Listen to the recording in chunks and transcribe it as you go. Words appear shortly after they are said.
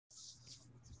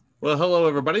Well, hello,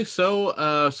 everybody.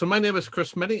 So my name is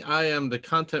Chris Meddy. I am the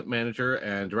content manager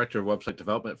and director of website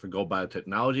development for Gold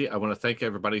Biotechnology. I want to thank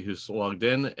everybody who's logged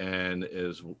in and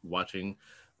is watching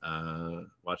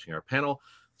our panel.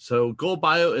 So Gold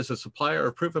Bio is a supplier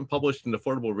of proven, published, and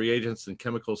affordable reagents and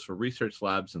chemicals for research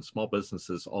labs and small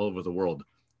businesses all over the world.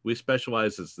 We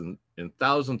specialize in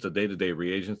thousands of day-to-day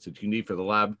reagents that you need for the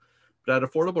lab, but at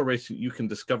affordable rates that you can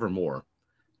discover more.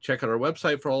 Check out our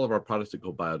website for all of our products at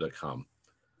goldbio.com.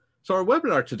 So our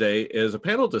webinar today is a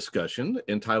panel discussion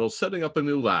entitled Setting Up a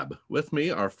New Lab. With me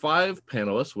are 5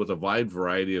 panelists with a wide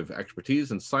variety of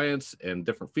expertise in science and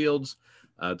different fields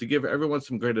to give everyone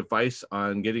some great advice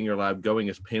on getting your lab going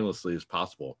as painlessly as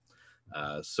possible.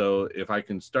 So if I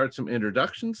can start some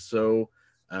introductions.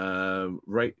 I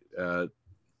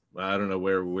don't know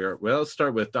where we're, well, let's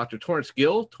start with Dr. Torrence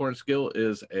Gill. Torrence Gill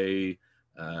is a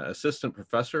assistant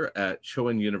professor at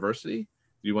Yuen University.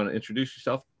 Do you want to introduce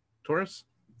yourself, Torrence?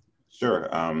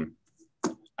 Sure.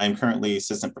 I'm currently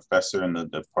assistant professor in the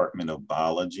Department of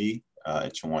Biology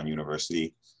at Yuen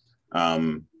University.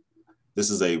 This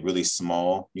is a really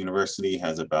small university,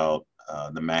 has about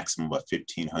the maximum of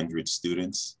 1,500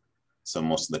 students. So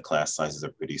most of the class sizes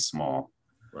are pretty small.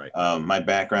 Right. My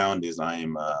background is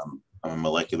I'm a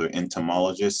molecular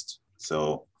entomologist.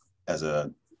 So I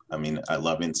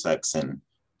love insects, and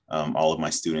all of my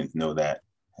students know that.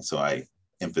 So I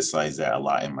emphasize that a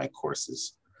lot in my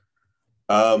courses.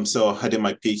 So I did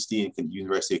my PhD in the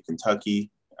University of Kentucky.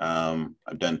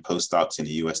 I've done postdocs in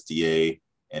the USDA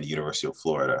and the University of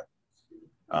Florida.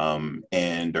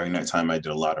 And during that time, I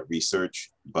did a lot of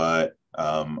research, but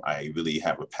I really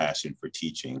have a passion for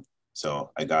teaching.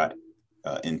 So I got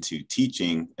into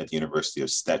teaching at the University of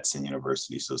Stetson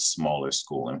University, so a smaller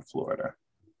school in Florida.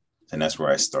 And that's where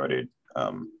I started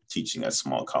teaching at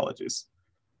small colleges.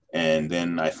 And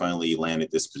then I finally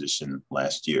landed this position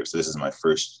last year. So this is my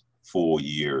first full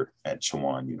year at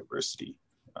Yuen University.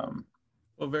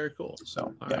 Well, very cool.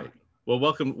 So, all yeah. right. Well,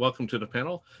 welcome to the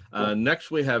panel. Cool.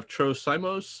 Next, we have Troy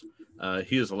Simoes.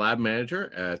 He is a lab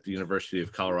manager at the University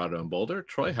of Colorado in Boulder.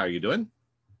 Troy, how are you doing?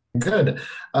 Good.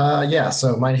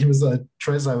 So my name is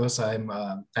Troy Simoes.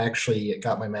 I actually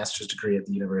got my master's degree at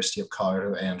the University of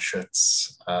Colorado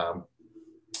Anschutz.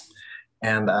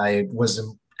 And I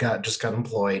just got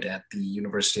employed at the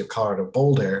University of Colorado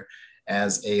Boulder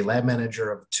as a lab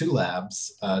manager of 2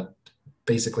 labs.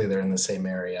 Basically, they're in the same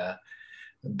area.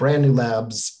 Brand new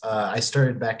labs. I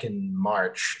started back in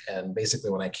March, and basically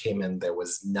when I came in, there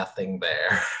was nothing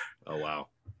there. Oh, wow.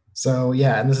 So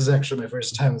yeah, and this is actually my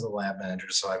first time as a lab manager,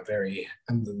 so I'm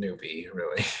the newbie,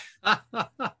 really.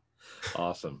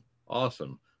 Awesome.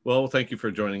 Well, thank you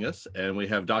for joining us. And we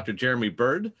have Dr. Jeremy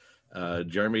Bird.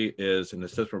 Jeremy is an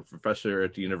assistant professor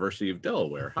at the University of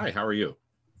Delaware. Hi, how are you?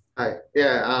 Hi.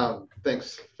 Yeah,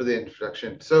 thanks for the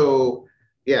introduction. So,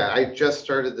 yeah, I just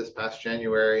started this past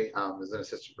January as an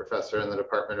assistant professor in the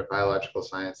Department of Biological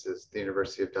Sciences at the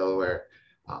University of Delaware.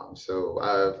 A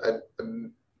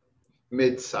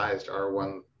mid-sized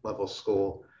R1 level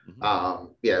school.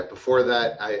 Mm-hmm. Before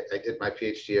that, I did my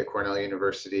PhD at Cornell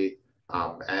University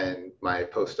and my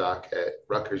postdoc at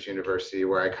Rutgers University,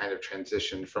 where I kind of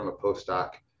transitioned from a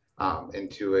postdoc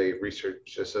into a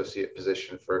research associate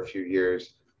position for a few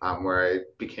years. Where I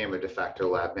became a de facto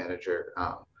lab manager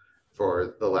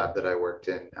for the lab that I worked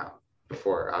in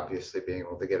before obviously being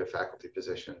able to get a faculty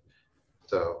position.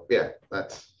 So yeah,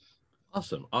 that's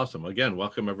awesome. Again,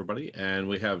 welcome everybody. And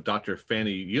we have Dr.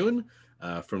 Fanny Yuen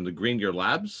from the Green Year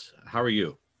Labs. How are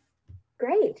you?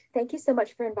 Great. Thank you so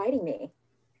much for inviting me.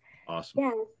 Awesome.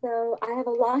 Yeah, so I have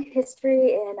a long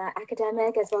history in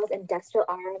academic as well as industrial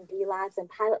R&D labs and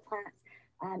pilot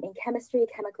plants in chemistry,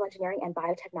 chemical engineering, and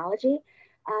biotechnology.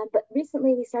 But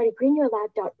recently we started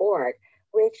greenyourlab.org,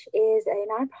 which is a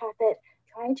nonprofit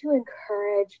trying to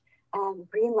encourage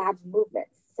green lab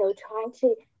movements. So trying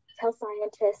to tell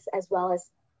scientists, as well as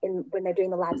when they're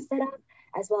doing the lab setup,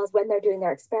 as well as when they're doing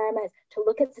their experiments, to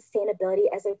look at sustainability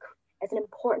as an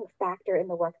important factor in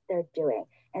the work that they're doing.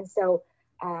 And so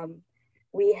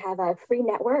we have a free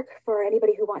network for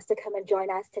anybody who wants to come and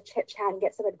join us to chit chat and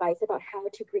get some advice about how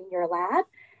to green your lab.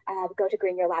 Go to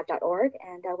greenyourlab.org,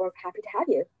 and we're happy to have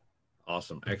you.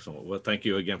 Awesome. Excellent. Well, thank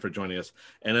you again for joining us.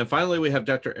 And then finally, we have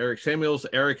Dr. Eric Samuels.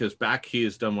 Eric is back. He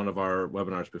has done one of our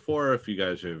webinars before. If you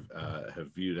guys have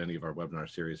viewed any of our webinar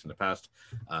series in the past,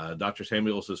 Dr.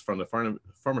 Samuels is from the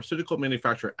pharmaceutical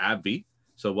manufacturer AbbVie.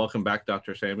 So welcome back,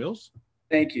 Dr. Samuels.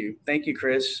 Thank you,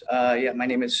 Chris. My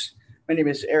name is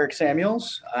Eric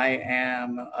Samuels. I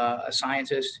am a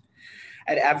scientist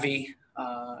at AbbVie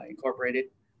Incorporated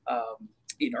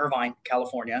in Irvine,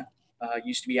 California.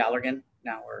 Used to be Allergan.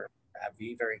 Now we're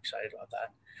AbbVie. Very excited about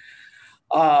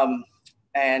I'm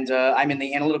in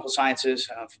the analytical sciences,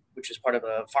 which is part of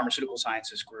a pharmaceutical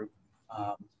sciences group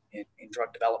in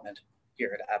drug development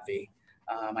here at AbbVie.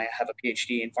 I have a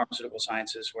PhD in pharmaceutical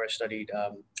sciences where I studied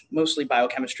mostly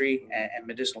biochemistry and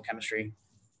medicinal chemistry.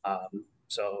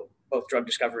 So both drug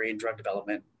discovery and drug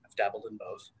development. I've dabbled in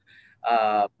both.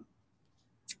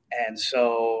 And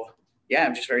so, yeah,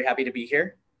 I'm just very happy to be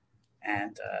here.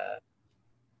 And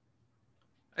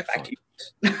back to you.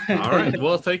 All right.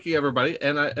 Well, thank you, everybody.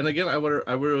 And again, I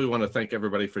really want to thank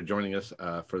everybody for joining us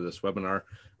for this webinar,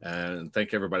 and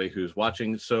thank everybody who's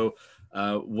watching. So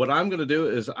what I'm going to do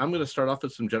is I'm going to start off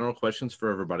with some general questions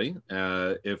for everybody.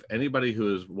 If anybody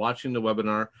who is watching the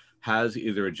webinar has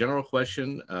either a general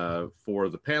question for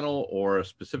the panel or a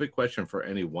specific question for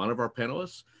any one of our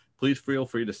panelists, please feel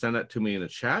free to send that to me in a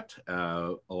chat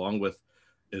along with,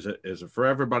 is it for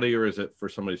everybody or is it for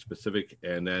somebody specific?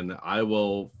 And then I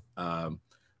will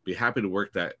be happy to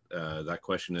work that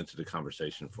question into the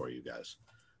conversation for you guys.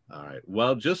 All right.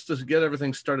 Well, just to get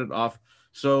everything started off,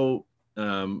 so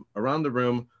around the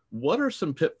room, what are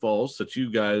some pitfalls that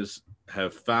you guys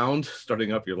have found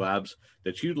starting up your labs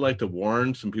that you'd like to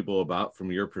warn some people about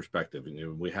from your perspective? You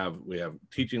know, we have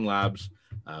teaching labs,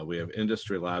 we have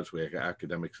industry labs, we have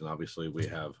academics, and obviously we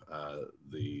have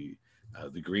the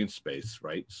green space,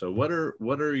 right? So what are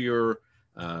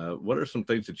some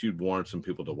things that you'd warn some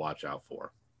people to watch out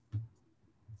for?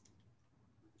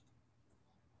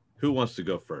 Who wants to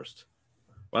go first?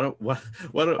 Why don't Want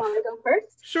to go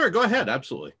first? Sure, go ahead.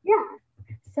 Absolutely. Yeah.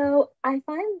 So I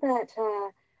find that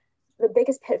the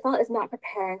biggest pitfall is not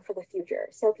preparing for the future.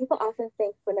 So people often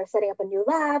think when they're setting up a new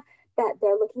lab that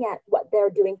they're looking at what they're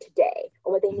doing today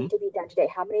or what they need to be done today,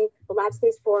 how many the lab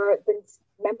space for the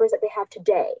members that they have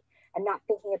today, and not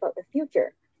thinking about the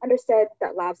future. Understood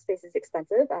that lab space is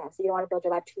expensive, so you don't want to build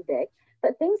your lab too big,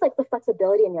 but things like the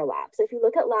flexibility in your lab. So if you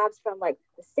look at labs from like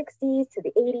the 60s to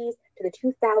the 80s to the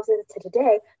 2000s to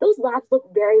today, those labs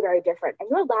look very, very different. And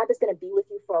your lab is going to be with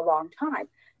you for a long time.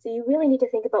 So you really need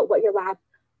to think about what your lab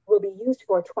will be used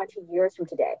for 20 years from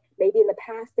today. Maybe in the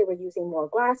past, they were using more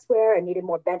glassware and needed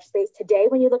more bench space. Today,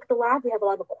 when you look at the lab, we have a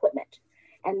lot of equipment.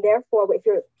 And therefore, if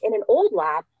you're in an old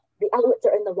lab, the outlets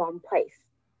are in the wrong place.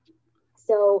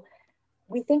 So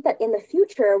we think that in the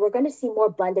future, we're going to see more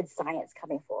blended science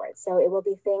coming forward. So it will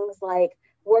be things like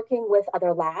working with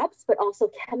other labs, but also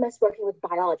chemists working with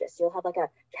biologists. You'll have like a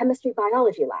chemistry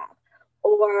biology lab,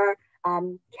 or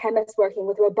chemists working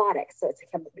with robotics. So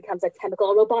it becomes a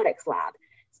chemical robotics lab.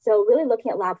 So really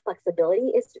looking at lab flexibility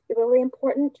is really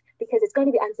important, because it's going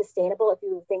to be unsustainable if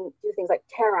you do things like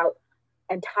tear out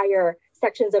entire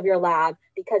sections of your lab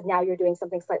because now you're doing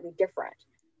something slightly different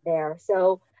there.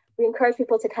 So we encourage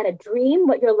people to kind of dream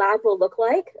what your lab will look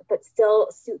like, but still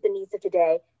suit the needs of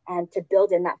today and to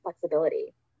build in that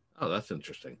flexibility. Oh, that's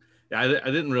interesting. Yeah,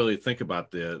 I didn't really think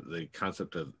about the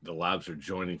concept of the labs are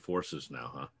joining forces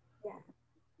now, huh? Yeah.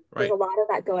 Right. There's a lot of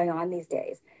that going on these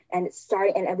days. And it's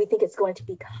starting, and we think it's going to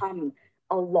become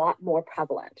a lot more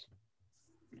prevalent.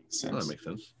 Oh, that makes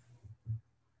sense.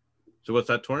 So what's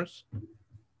that, Torrence?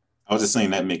 I was just saying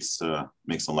that makes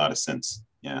a lot of sense.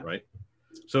 Yeah. Right.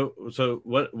 So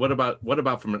what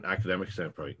about from an academic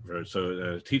standpoint?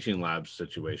 So teaching lab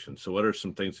situation. So what are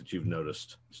some things that you've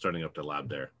noticed starting up the lab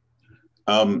there?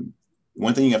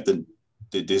 One thing you have to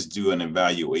just do an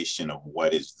evaluation of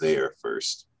what is there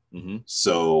first. Mm-hmm.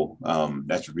 So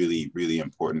that's really, really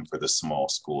important for the small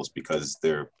schools, because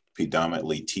they're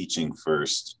predominantly teaching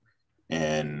first,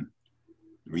 and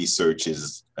research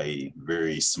is a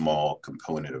very small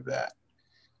component of that.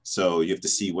 So you have to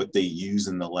see what they use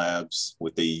in the labs,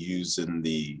 what they use in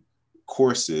the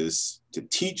courses to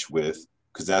teach with,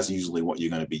 because that's usually what you're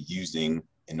going to be using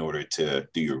in order to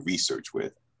do your research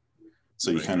with.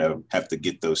 So you kind of have to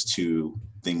get those two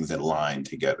things aligned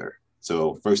together.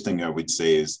 So first thing I would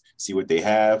say is see what they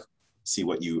have, see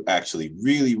what you actually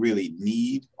really, really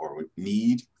need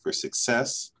for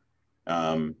success.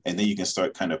 And then you can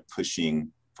start kind of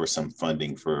pushing for some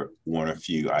funding for one or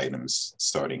few items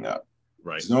starting up.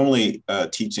 Right. So normally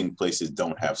teaching places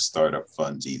don't have startup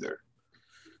funds either.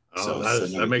 Oh,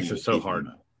 that makes it so hard.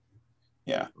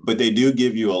 Yeah, but they do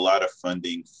give you a lot of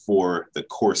funding for the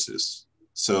courses.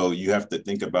 So you have to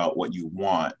think about what you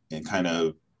want and kind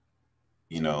of,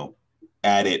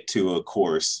 add it to a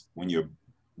course when you're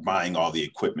buying all the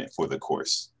equipment for the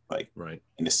course, and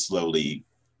to slowly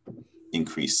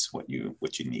increase what you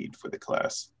need for the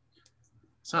class.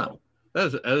 So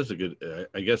that is a good,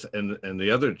 I guess. And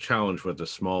the other challenge with a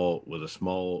small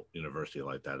university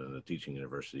like that, and a teaching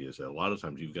university, is that a lot of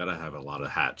times you've got to have a lot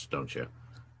of hats, don't you?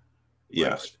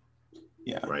 Yes.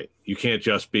 Yeah. Right. You can't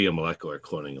just be a molecular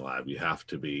cloning lab. You have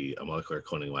to be a molecular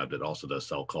cloning lab that also does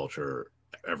cell culture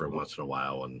every once in a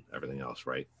while and everything else,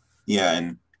 right? Yeah,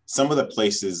 and some of the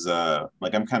places,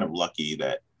 like I'm kind of lucky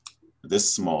that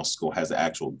this small school has an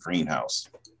actual greenhouse.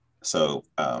 So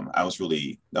that was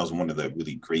one of the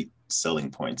really great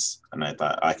selling points. And I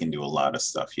thought I can do a lot of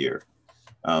stuff here.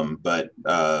 But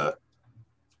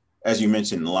as you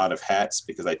mentioned, a lot of hats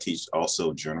because I teach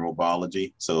also general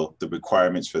biology. So the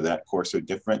requirements for that course are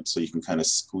different. So you can kind of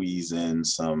squeeze in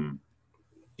some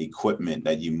equipment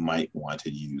that you might want to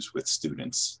use with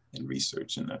students in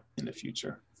research in the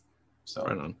future. So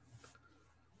right on.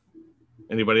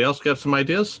 Anybody else got some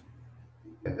ideas?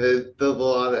 The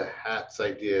lot of hats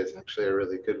idea is actually a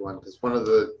really good one, because one of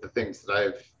the things that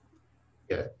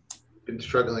I've been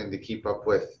struggling to keep up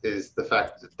with is the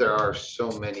fact that there are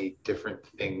so many different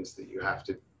things that you have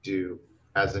to do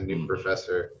as a new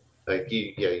professor. Like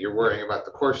you're worrying about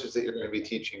the courses that you're going to be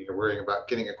teaching, you're worrying about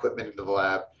getting equipment into the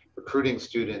lab, recruiting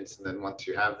students, and then once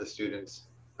you have the students,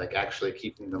 like actually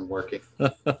keeping them working.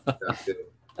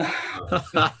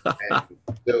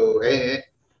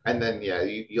 And then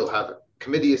you'll have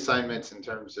committee assignments in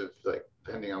terms of, like,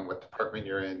 depending on what department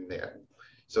you're in there.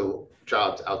 So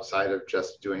jobs outside of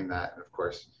just doing that, and of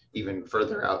course even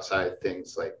further outside,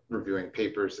 things like reviewing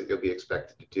papers that you'll be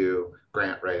expected to do,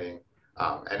 grant writing,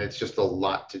 and it's just a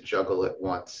lot to juggle at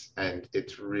once. And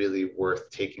it's really worth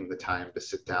taking the time to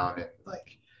sit down and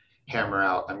like hammer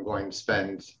out, I'm going to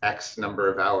spend X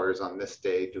number of hours on this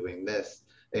day doing this,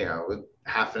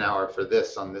 half an hour for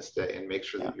this on this day, and make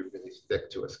sure that you really stick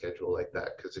to a schedule like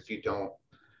that. Because if you don't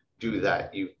do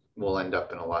that, you will end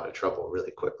up in a lot of trouble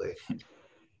really quickly.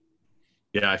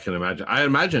 Yeah, I can imagine. I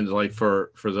imagine, like,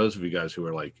 for those of you guys who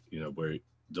are like, where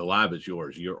the lab is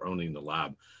yours, you're owning the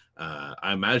lab.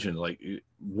 I imagine, like,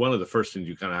 one of the first things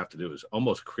you kind of have to do is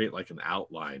almost create like an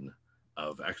outline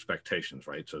of expectations,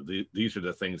 right? So these are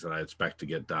the things that I expect to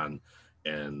get done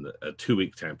in a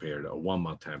 2-week time period, a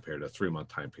 1-month time period, a 3-month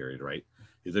time period, right?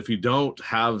 Is if you don't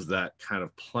have that kind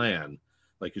of plan,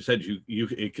 like you said,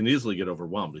 it can easily get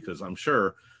overwhelmed, because I'm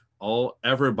sure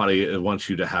everybody wants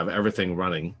you to have everything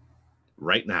running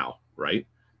right now, right?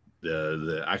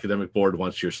 The academic board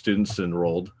wants your students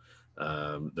enrolled.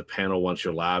 The panel wants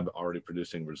your lab already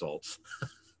producing results,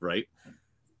 right?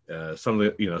 Some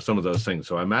of those things.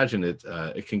 So I imagine it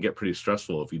can get pretty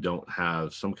stressful if you don't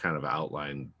have some kind of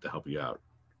outline to help you out.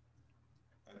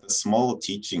 At a small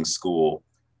teaching school,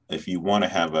 if you want to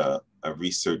have a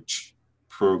research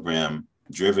program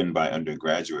driven by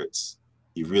undergraduates,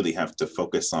 you really have to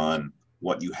focus on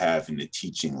what you have in the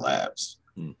teaching labs,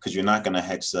 because you're not going to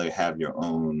actually have your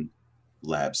own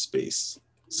lab space.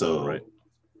 So,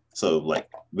 so like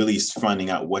really finding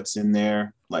out what's in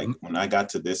there. Like when I got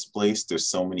to this place, there's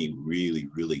so many really,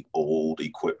 really old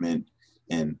equipment,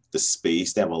 and the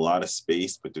space, they have a lot of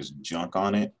space, but there's junk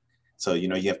on it. So, you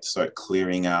have to start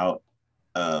clearing out.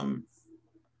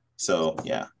 So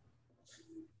yeah.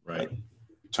 Right. Like,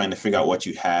 trying to figure out what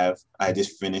you have. I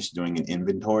just finished doing an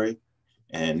inventory,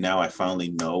 and now I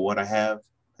finally know what I have.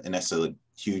 And that's a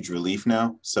huge relief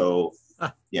now. So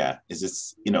yeah, it's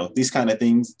just, these kind of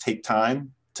things take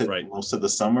time to most of the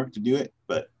summer to do it,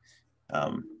 but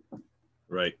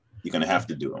right, you're going to have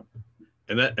to do them.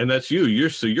 And that's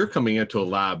you're coming into a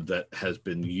lab that has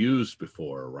been used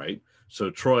before, right? So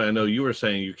Troy, I know you were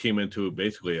saying you came into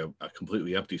basically a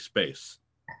completely empty space.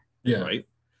 Yeah. Right.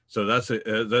 So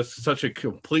that's such a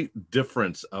complete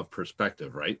difference of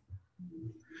perspective, right?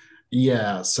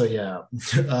 Yeah. So yeah,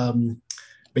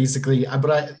 basically,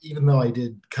 even though I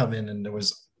did come in and there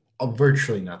was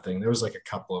virtually nothing, there was like a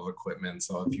couple of equipment,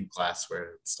 so a few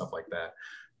glassware, stuff like that.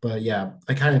 But yeah,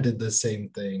 I kind of did the same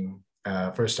thing.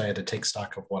 First, I had to take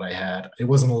stock of what I had. It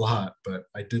wasn't a lot, but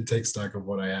I did take stock of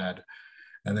what I had.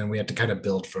 And then we had to kind of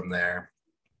build from there.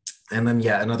 And then,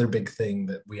 another big thing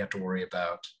that we have to worry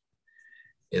about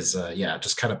is,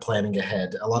 just kind of planning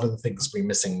ahead. A lot of the things we're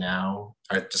missing now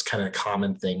are just kind of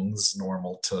common things,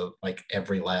 normal to like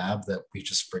every lab, that we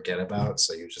just forget about.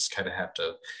 So you just kind of have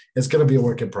to, it's going to be a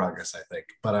work in progress, I think.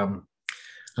 But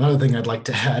another thing I'd like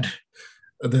to add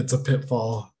that's a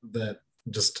pitfall that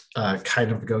just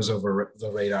kind of goes over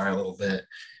the radar a little bit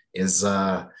is,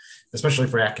 especially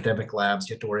for academic labs,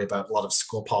 you have to worry about a lot of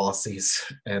school policies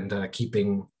and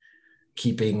keeping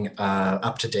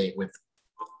up to date with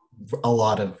a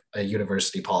lot of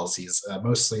university policies,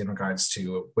 mostly in regards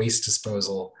to waste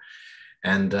disposal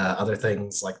and other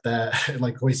things like that,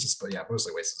 like waste disposal. Yeah,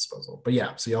 mostly waste disposal. But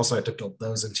yeah, so you also have to build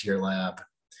those into your lab.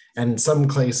 And in some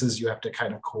places, you have to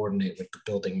kind of coordinate with the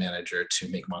building manager to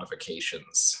make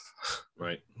modifications.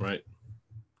 Right.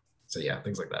 So yeah,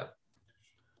 things like that.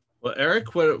 Well,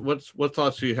 Eric, what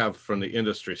thoughts do you have from the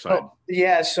industry side? Oh,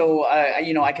 yeah, so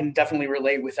I can definitely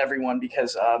relate with everyone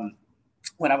because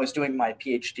when I was doing my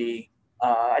PhD,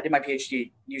 I did my PhD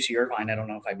at UC Irvine. I don't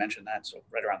know if I mentioned that, so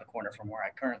right around the corner from where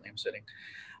I currently am sitting.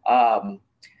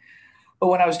 But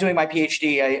when I was doing my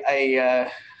PhD, I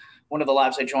one of the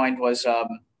labs I joined was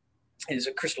is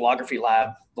a crystallography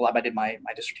lab, the lab I did my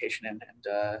dissertation in, and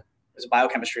it was a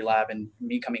biochemistry lab. And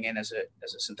me coming in as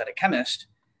a synthetic chemist,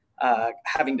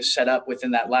 having to set up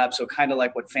within that lab. So kind of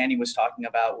like what Fanny was talking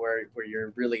about, where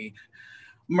you're really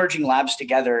merging labs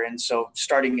together, and so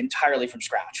starting entirely from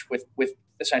scratch with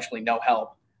essentially no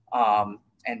help, and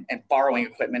borrowing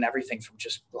equipment, everything from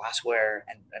just glassware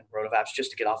and rotovapes just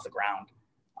to get off the ground.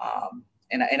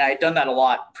 And I had done that a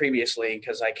lot previously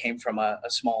because I came from a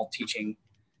small teaching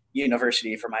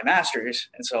university for my master's,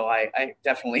 and so I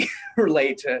definitely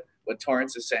relate to what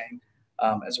Torrence is saying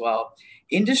as well.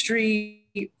 Industry,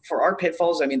 for our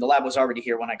pitfalls, I mean, the lab was already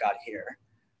here when I got here,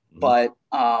 but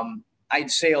I'd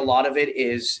say a lot of it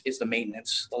is the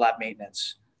maintenance, the lab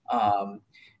maintenance,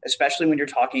 especially when you're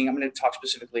talking. I'm going to talk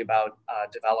specifically about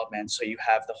development. So you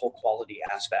have the whole quality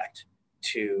aspect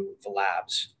to the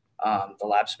labs. The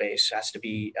lab space has to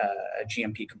be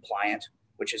GMP compliant,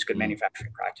 which is good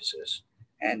manufacturing practices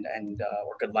and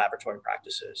or good laboratory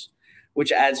practices,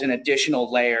 which adds an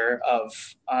additional layer of,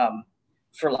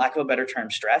 for lack of a better term,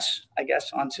 stress, I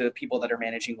guess, onto people that are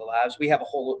managing the labs. We have a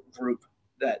whole group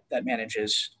that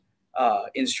manages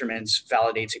instruments,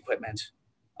 validates equipment,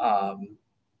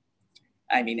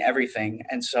 everything.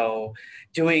 And so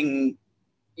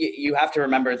you have to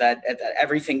remember that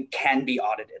everything can be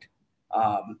audited.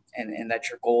 And that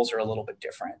your goals are a little bit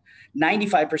different.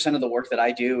 95% of the work that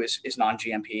I do is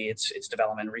non-GMP. It's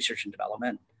development, research and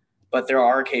development. But there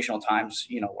are occasional times,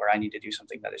 where I need to do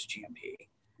something that is GMP.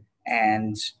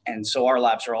 And so our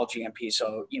labs are all GMP.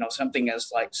 So, something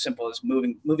as like simple as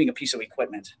moving a piece of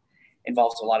equipment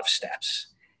involves a lot of steps.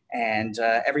 And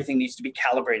everything needs to be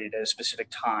calibrated at a specific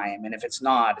time. And if it's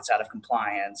not, it's out of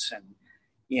compliance. And,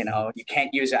 you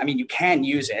can't use it. I mean, you can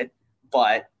use it,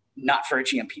 but not for a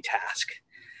GMP task.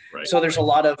 Right. So there's a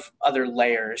lot of other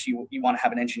layers. You want to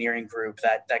have an engineering group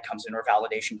that comes in, or a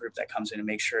validation group that comes in and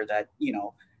makes sure that,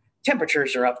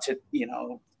 temperatures are up to,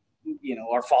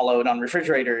 are followed on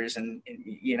refrigerators. And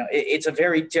it's a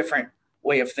very different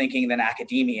way of thinking than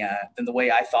the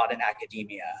way I thought in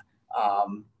academia.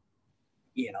 And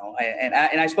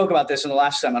I spoke about this in the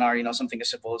last seminar, something as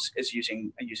simple as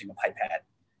using a pipette.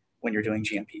 When you're doing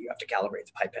GMP, you have to calibrate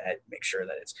the pipette, make sure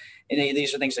that and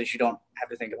these are things that you don't have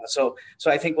to think about. So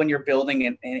I think when you're building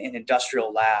an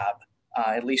industrial lab,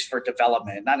 at least for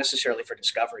development, not necessarily for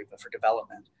discovery, but for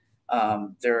development,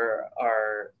 there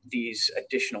are these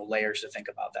additional layers to think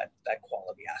about that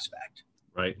quality aspect.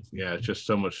 Right. Yeah. It's just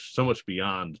so much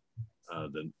beyond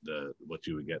the what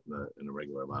you would get in a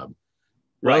regular lab.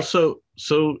 Well, right. So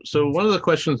one of the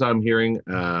questions I'm hearing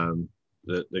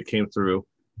that came through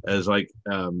is like,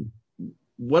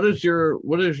 what is your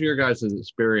guys'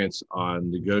 experience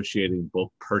on negotiating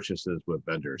bulk purchases with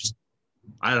vendors?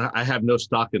 I have no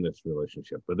stock in this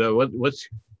relationship, but what's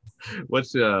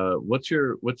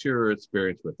your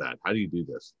experience with that? How do you do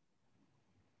this?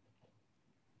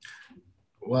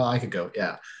 Well, I could go.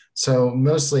 Yeah. So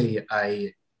mostly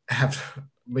I have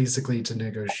basically to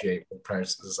negotiate with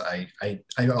prices. I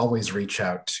always reach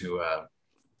out to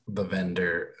the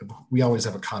vendor. We always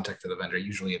have a contact for the vendor.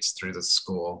 Usually it's through the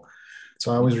school.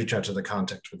 So I always reach out to the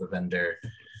contact for the vendor.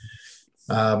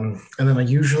 And then I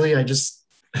just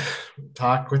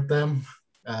talk with them.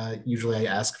 Usually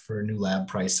I ask for new lab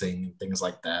pricing, things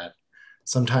like that.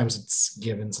 Sometimes it's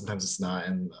given, sometimes it's not.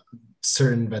 And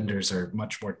certain vendors are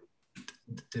much more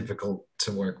difficult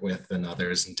to work with than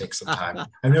others and take some time.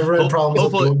 I've never had problems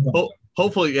with Gold Bio.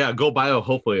 Hopefully, yeah, Gold Bio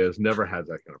hopefully has never had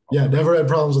that kind of problem. Yeah, never had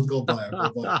problems with Gold Bio.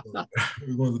 Gold Bio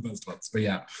one of the best ones. But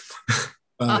yeah.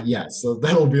 So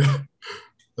that'll be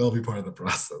part of the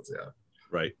process, yeah.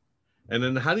 Right. And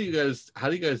then how do you guys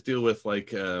deal with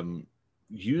like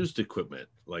used equipment?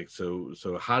 Like so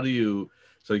how do you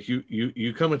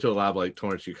come into a lab like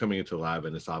Torrence, you're coming into a lab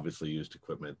and it's obviously used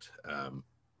equipment.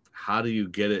 How do you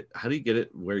get it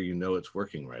where it's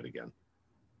working right again?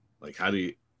 Like how do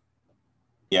you?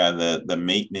 Yeah, the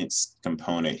maintenance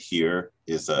component here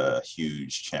is a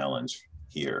huge challenge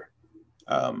here.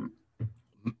 Right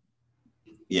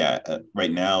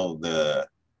now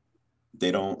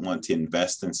they don't want to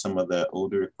invest in some of the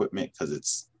older equipment because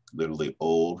it's literally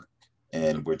old,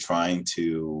 and we're trying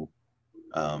to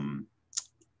I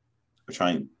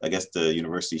guess the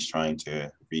university's trying to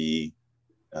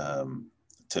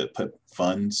to put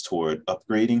funds toward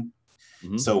upgrading.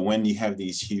 Mm-hmm. So when you have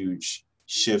these huge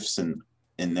shifts in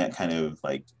in that kind of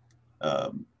like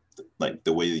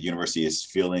the way the university is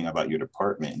feeling about your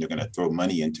department, and they're going to throw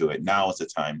money into it. Now is the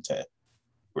time to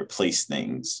replace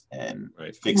things and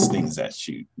fix things that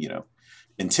you know,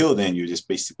 until then you're just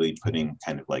basically putting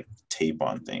kind of like tape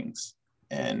on things.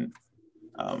 And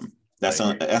that's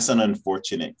an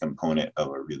unfortunate component of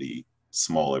a really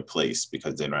smaller place,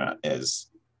 because they're not as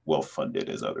well funded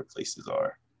as other places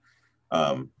are.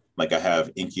 Like I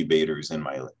have incubators in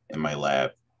my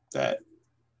lab that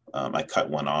I cut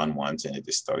one on once, and it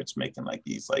just starts making like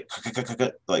these like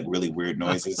really weird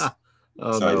noises.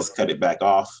 Oh, so no. I just cut it back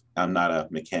off. I'm not a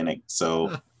mechanic,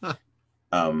 so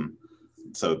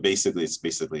so basically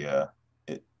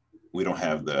we don't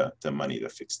have the money to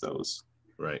fix those.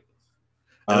 Right.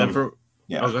 And then for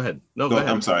yeah. Oh, go ahead. No, go ahead.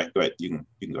 I'm sorry. Go ahead. You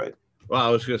can go ahead. Well, I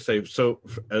was going to say, so,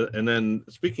 and then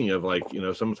speaking of, like, you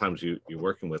know, sometimes you're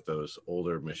working with those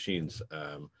older machines,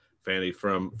 Fanny,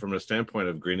 from a standpoint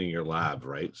of greening your lab,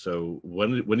 right? So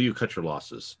when do you cut your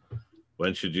losses?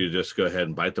 When should you just go ahead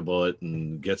and bite the bullet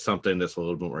and get something that's a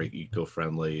little bit more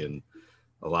eco-friendly and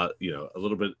a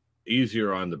little bit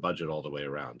easier on the budget all the way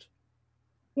around?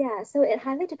 Yeah, so it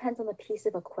highly depends on the piece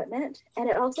of equipment, and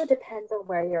it also depends on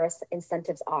where your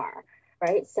incentives are,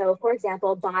 right? So for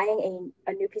example, buying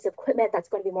a new piece of equipment that's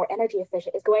going to be more energy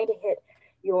efficient is going to hit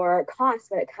your costs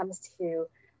when it comes to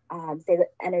say the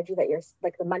energy that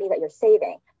the money that you're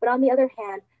saving. But on the other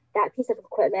hand, that piece of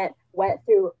equipment went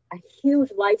through a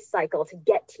huge life cycle to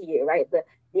get to you, right?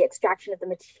 The extraction of the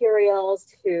materials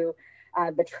to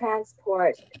the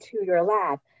transport to your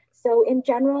lab. So in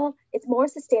general, it's more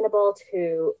sustainable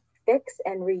to fix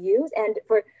and reuse. And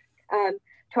for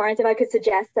Torrence, if I could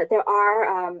suggest that there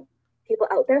are people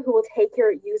out there who will take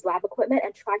your used lab equipment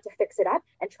and try to fix it up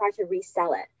and try to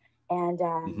resell it. And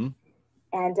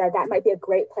that might be a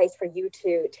great place for you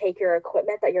to take your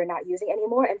equipment that you're not using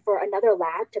anymore, and for another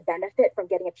lab to benefit from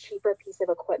getting a cheaper piece of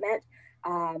equipment.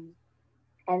 And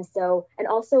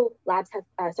also labs have,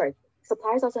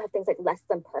 suppliers also have things like less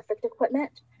than perfect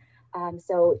equipment.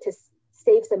 So to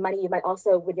save some money, you might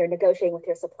also, when you're negotiating with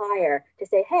your supplier, to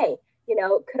say, hey, you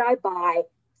know, could I buy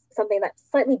something that's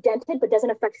slightly dented, but doesn't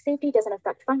affect safety, doesn't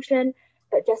affect function,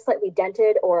 but just slightly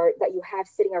dented, or that you have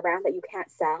sitting around that you can't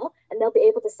sell, and they'll be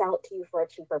able to sell it to you for a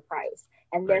cheaper price.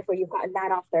 And therefore you've gotten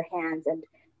that off their hands and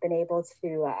been able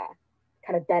to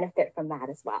kind of benefit from that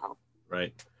as well.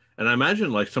 Right. And I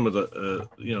imagine like some of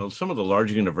the, some of the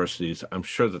larger universities, I'm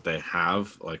sure that they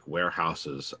have like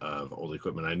warehouses of old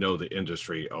equipment. I know the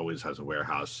industry always has a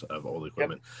warehouse of old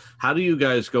equipment. Yep. How do you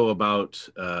guys go about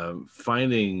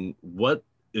finding what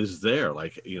is there?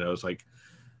 Like, you know, it's like,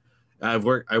 I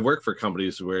worked for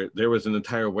companies where there was an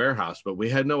entire warehouse, but we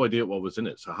had no idea what was in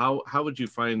it. So how would you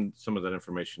find some of that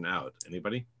information out?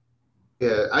 Anybody?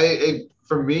 Yeah,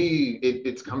 for me,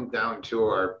 it's come down to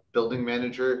our building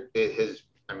manager.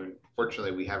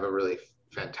 Fortunately, we have a really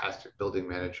fantastic building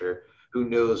manager who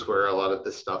knows where a lot of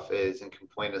this stuff is and can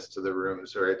point us to the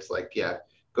rooms where it's like, yeah,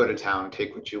 go to town,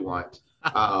 take what you want,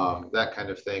 that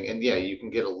kind of thing. And yeah, you can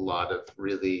get a lot of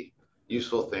really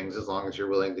useful things as long as you're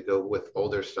willing to go with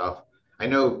older stuff. I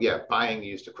know, yeah, buying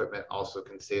used equipment also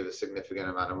can save a significant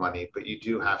amount of money, but you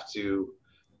do have to,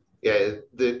 yeah,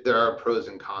 there are pros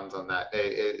and cons on that.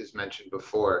 It is mentioned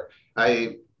before.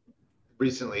 I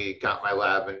recently got my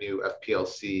lab a new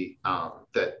FPLC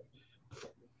that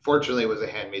fortunately was a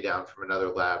hand-me-down from another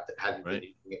lab that hadn't been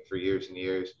using it for years and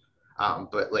years.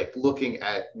 But like looking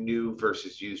at new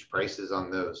versus used prices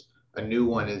on those, a new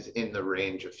one is in the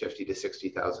range of $50,000 to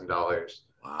 $60,000.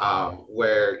 Wow.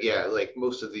 Where, yeah, like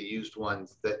most of the used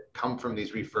ones that come from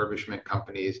these refurbishment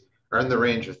companies are in the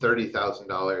range of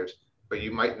 $30,000, but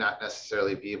you might not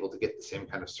necessarily be able to get the same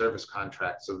kind of service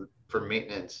contract for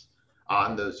maintenance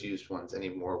on those used ones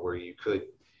anymore where you could.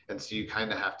 And so you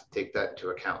kind of have to take that into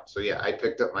account. So yeah, I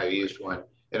picked up my used one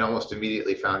and almost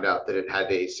immediately found out that it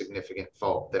had a significant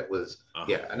fault that was,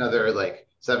 another like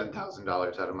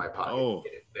 $7,000 out of my pocket to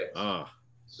get it fixed.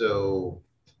 So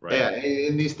yeah,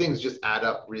 and these things just add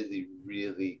up really,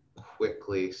 really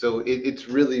quickly. So it's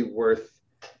really worth,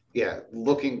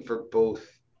 looking for both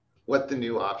what the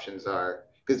new options are.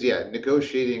 Because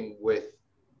negotiating with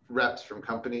reps from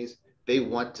companies, they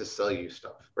want to sell you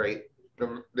stuff, right?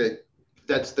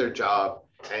 That's their job.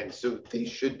 And so they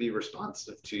should be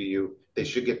responsive to you. They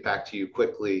should get back to you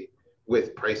quickly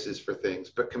with prices for things,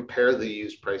 but compare the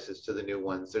used prices to the new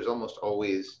ones. There's almost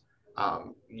always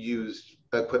used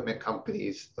equipment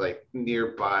companies like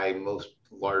nearby most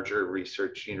larger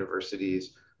research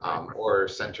universities or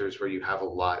centers where you have a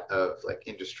lot of like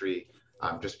industry,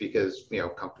 just because,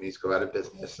 companies go out of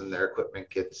business and their equipment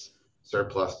gets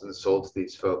surplus and sold to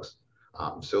these folks.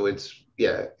 So it's,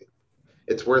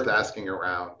 it's worth asking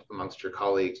around amongst your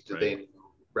colleagues. Do Right. they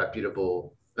know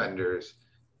reputable vendors?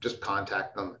 Just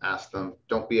contact them, ask them.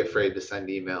 Don't be afraid to send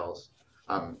emails.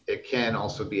 It can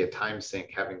also be a time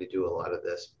sink having to do a lot of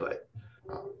this, but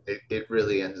it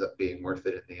really ends up being worth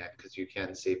it in the end because you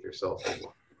can save yourself a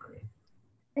lot of money.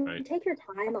 And Right. take your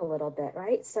time a little bit,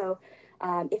 right? So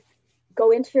if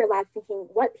go into your lab thinking,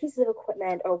 what pieces of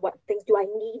equipment or what things do I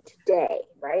need today,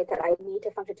 right? That I need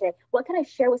to function today. What can I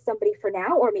share with somebody for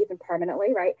now or even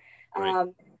permanently, right? Right.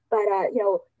 But you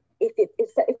know, if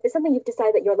it's something you've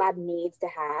decided that your lab needs to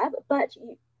have, but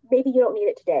maybe you don't need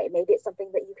it today. Maybe it's something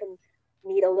that you can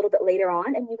need a little bit later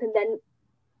on, and you can then,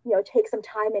 you know, take some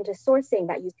time into sourcing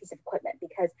that used piece of equipment,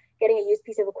 because getting a used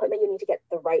piece of equipment, you need to get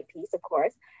the right piece, of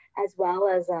course, as well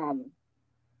as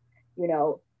you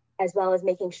know, as well as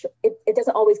making sure it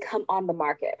doesn't always come on the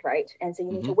market, right? And so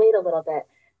you need to wait a little bit.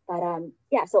 But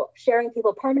yeah, so sharing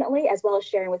people permanently as well as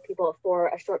sharing with people for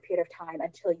a short period of time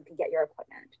until you can get your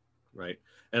equipment. Right.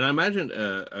 And I imagine,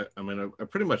 I mean,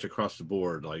 pretty much across the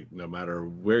board, like no matter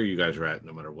where you guys are at,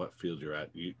 no matter what field you're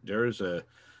at,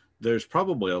 there's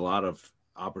probably a lot of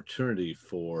opportunity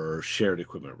for shared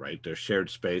equipment, right? There's shared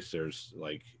space. There's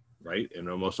like, right, in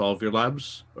almost all of your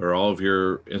labs or all of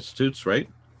your institutes, right?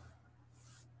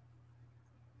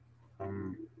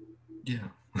 Yeah.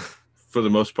 For the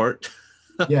most part.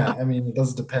 Yeah, I mean, it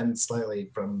does depend slightly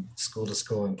from school to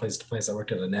school and place to place. I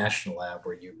worked at a national lab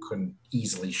where you couldn't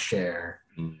easily share.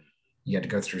 You had to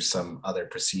go through some other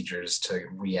procedures to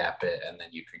re-app it, and then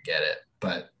you could get it.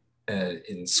 But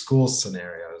in school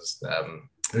scenarios,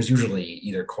 there's usually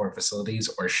either core facilities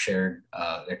or shared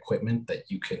equipment that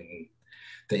you can,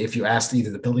 that if you ask either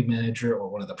the building manager or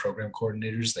one of the program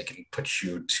coordinators, they can put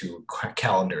you to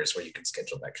calendars where you can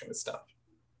schedule that kind of stuff.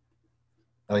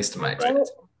 At least in my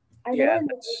experience. I know in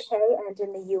the UK and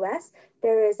in the US,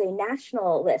 there is a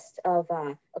national list of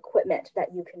equipment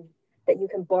that you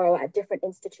can borrow at different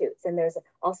institutes, and there's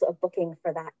also a booking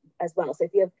for that as well. So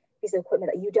if you have a piece of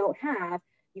equipment that you don't have,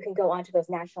 you can go onto those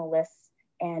national lists,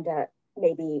 and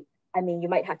maybe, I mean, you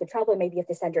might have to travel, maybe you have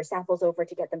to send your samples over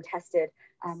to get them tested,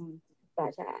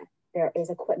 but there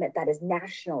is equipment that is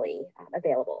nationally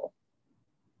available.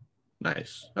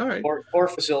 Nice. All right. Core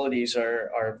facilities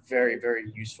are very,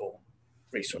 very useful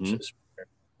resources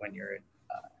when you're in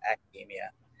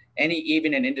academia, and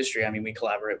even in industry. I mean, we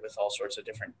collaborate with all sorts of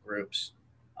different groups.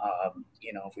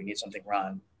 You know, if we need something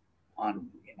run on,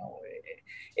 you know,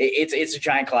 it's a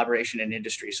giant collaboration in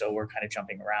industry, so we're kind of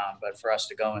jumping around. But for us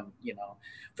to go and, you know,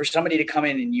 for somebody to come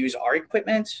in and use our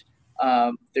equipment,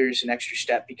 there's an extra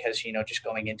step because, you know, just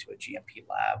going into a GMP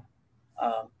lab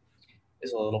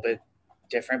is a little bit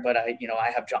different. But I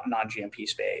have non-GMP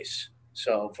space.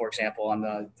 So, for example, on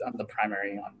the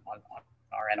primary on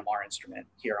our NMR instrument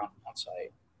here on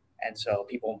site, and so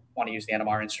people want to use the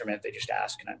NMR instrument, they just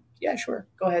ask, and yeah, sure,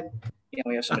 go ahead. You know,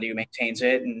 we have somebody who maintains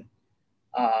it, and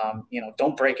you know,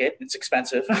 don't break it; it's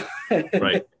expensive.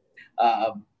 Right.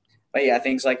 But yeah,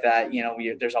 things like that. You know,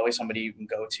 there's always somebody you can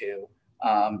go to.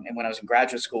 And when I was in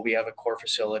graduate school, we have a core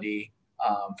facility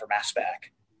for mass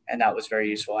spec, and that was very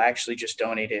useful. I actually just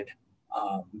donated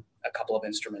a couple of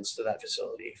instruments to that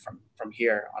facility from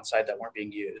here on site that weren't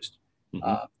being used.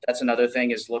 That's another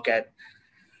thing, is look at,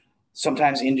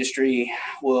 sometimes industry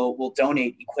will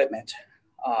donate equipment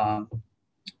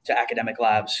to academic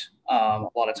labs. A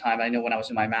lot of time, I know when I was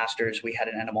in my master's, we had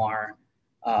an NMR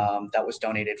that was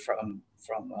donated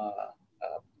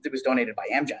it was donated by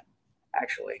Amgen,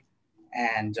 actually,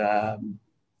 and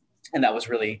that was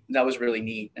really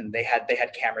neat. And they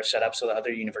had cameras set up so that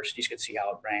other universities could see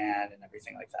how it ran and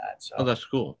everything like that. So that's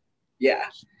cool. Yeah.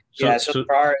 So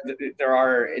there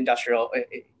are industrial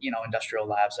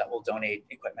labs that will donate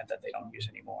equipment that they don't use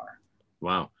anymore.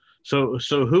 Wow. So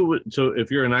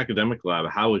if you're an academic lab,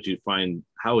 how would you find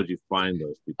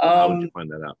those people? How would you find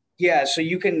that out? Yeah, so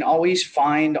you can always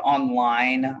find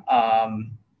online.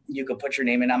 You could put your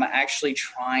name in. I was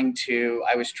trying to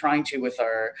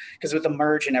because with the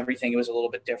merge and everything, it was a little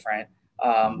bit different.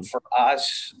 For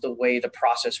us, the way the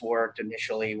process worked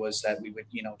initially was that we would,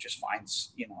 you know, just find,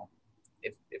 you know,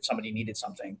 if somebody needed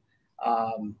something.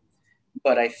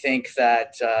 But I think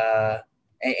that,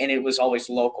 and it was always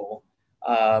local.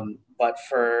 But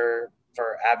for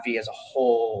AbbVie as a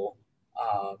whole,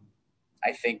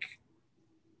 I think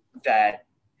that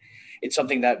it's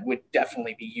something that would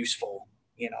definitely be useful,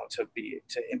 you know, to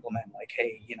implement, like,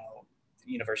 hey, you know,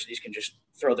 universities can just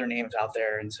throw their names out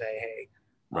there and say, hey,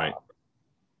 right.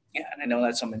 Yeah. And I know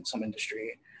that's some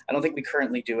industry. I don't think we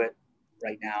currently do it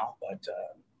right now, but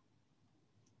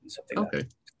it's something. Okay.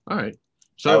 All right.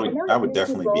 So I would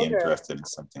definitely be interested in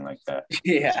something like that.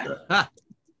 Yeah. Sure.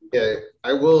 Yeah,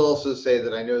 I will also say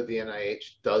that I know the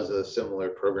NIH does a similar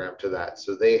program to that.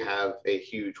 So they have a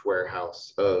huge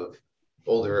warehouse of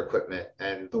older equipment,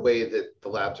 and the way that the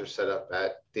labs are set up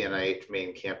at the NIH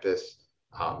main campus,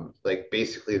 like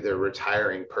basically they're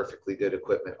retiring perfectly good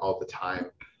equipment all the time.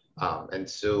 And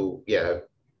so, yeah,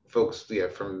 folks, yeah,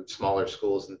 from smaller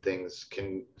schools and things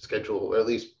can schedule, or at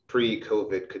least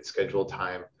pre-COVID could schedule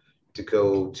time to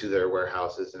go to their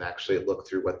warehouses and actually look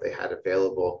through what they had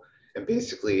available. And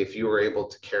basically, if you were able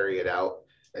to carry it out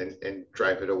and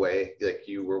drive it away, like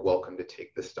you were welcome to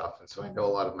take the stuff. And so I know a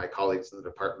lot of my colleagues in the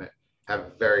department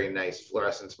have very nice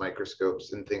fluorescence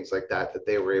microscopes and things like that that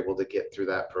they were able to get through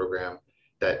that program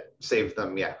that saved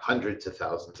them, yeah, hundreds of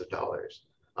thousands of dollars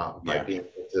by being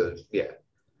able to, yeah.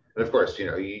 And of course,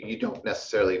 you don't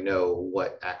necessarily know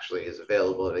what actually is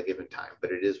available at a given time,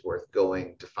 but it is worth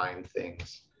going to find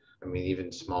things. I mean,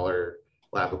 even smaller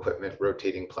lab equipment,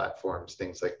 rotating platforms,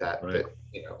 things like that. Right.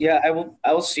 Yeah, I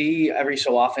will see every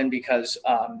so often because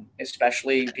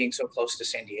especially being so close to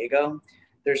San Diego,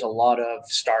 there's a lot of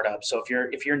startups. So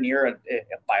if you're near a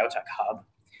biotech hub,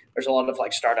 there's a lot of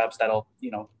like startups that'll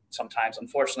sometimes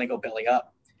unfortunately go belly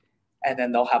up, and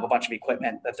then they'll have a bunch of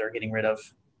equipment that they're getting rid of,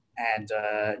 and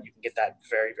you can get that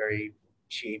very, very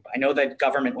cheap. I know that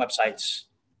government websites.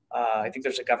 I think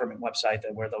there's a government website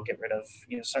where they'll get rid of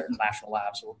certain national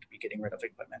labs will be getting rid of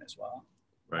equipment as well.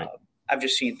 Right. I've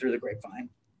just seen through the grapevine.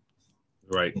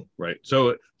 Right.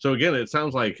 So again, it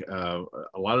sounds like a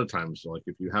lot of times, like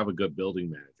if you have a good building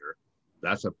manager,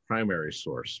 that's a primary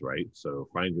source, right? So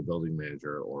find your building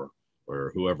manager or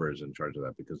whoever is in charge of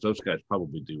that, because those guys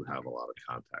probably do have a lot of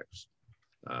contacts,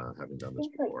 having done this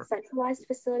before. Like centralized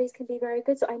facilities can be very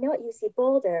good. So I know at UC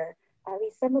Boulder, at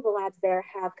least some of the labs there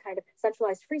have kind of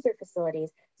centralized freezer facilities.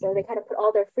 So they kind of put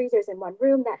all their freezers in one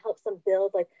room. That helps them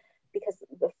build, like, because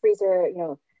the freezer,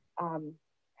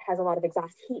 has a lot of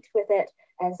exhaust heat with it.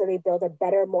 And so they build a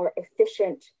better, more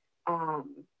efficient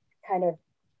kind of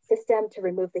system to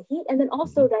remove the heat. And then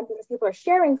also then, because people are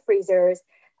sharing freezers,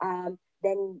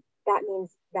 then that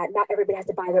means that not everybody has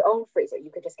to buy their own freezer. You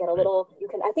could just get a little,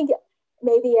 I think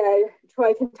maybe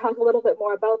Troy can talk a little bit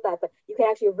more about that, but you can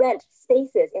actually rent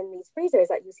spaces in these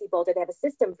freezers at UC Boulder. They have a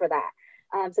system for that,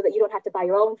 so that you don't have to buy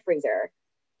your own freezer.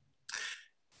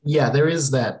 Yeah, there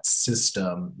is that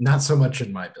system. Not so much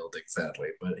in my building, sadly,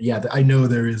 but yeah, I know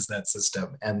there is that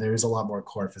system, and there's a lot more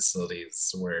core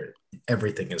facilities where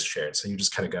everything is shared. So you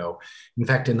just kind of go. In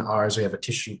fact, in ours, we have a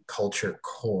tissue culture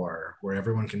core where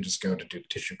everyone can just go to do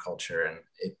tissue culture, and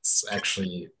it's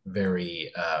actually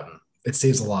very. It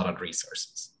saves a lot on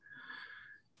resources.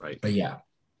 Right. But yeah.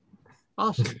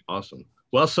 Awesome.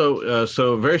 Well, so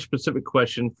a very specific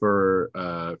question for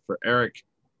Eric.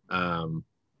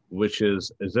 Which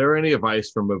is there any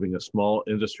advice for moving a small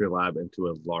industry lab into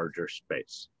a larger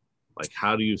space? Like,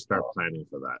 how do you start planning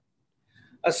for that?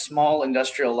 A small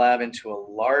industrial lab into a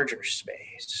larger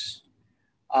space.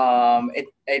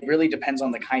 It really depends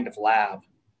on the kind of lab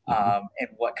and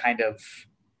what kind of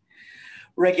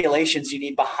regulations you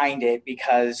need behind it,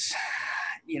 because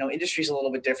industry is a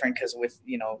little bit different because with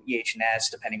EH&S,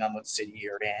 depending on what city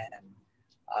you're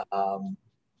in.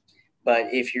 But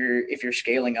if you're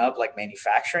scaling up like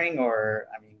manufacturing,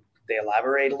 they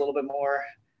elaborate a little bit more.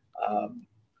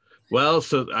 Well,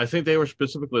 so I think they were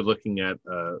specifically looking at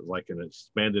like an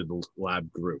expanded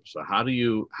lab group. So how do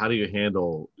you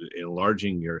handle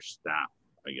enlarging your staff,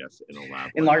 I guess, in a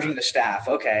lab? Enlarging the staff,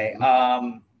 okay.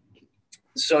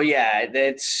 So yeah,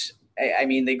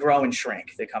 they grow and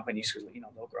shrink. The companies,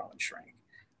 they'll grow and shrink.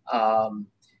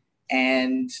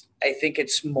 And I think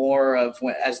it's more of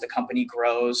as the company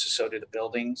grows, so do the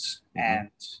buildings. And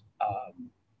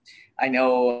I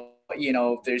know,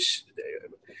 there's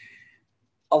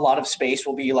a lot of space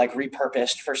will be like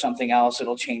repurposed for something else.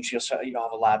 It'll change. You'll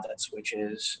have a lab that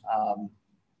switches.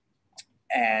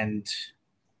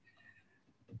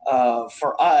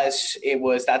 For us,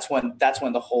 that's when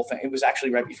the whole thing. It was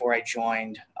actually right before I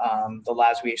joined the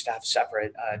labs. We used to have a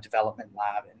separate development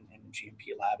lab and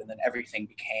GMP lab, and then everything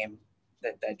became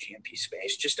that GMP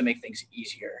space just to make things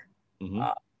easier.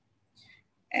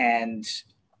 And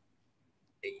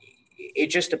it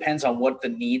just depends on what the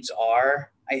needs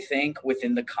are, I think,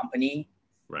 within the company.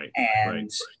 Right.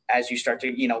 And as you start to,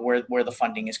 where the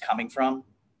funding is coming from.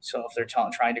 So if they're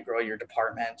trying to grow your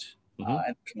department and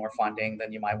there's more funding,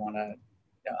 then you might want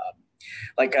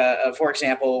to, for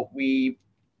example, we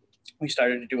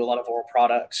started to do a lot of oral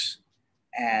products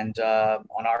and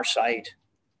on our site,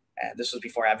 and this was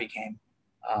before AbbVie came.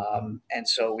 And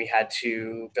so we had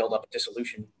to build up a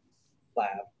dissolution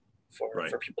lab for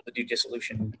people to do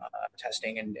dissolution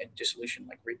testing and dissolution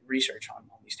research on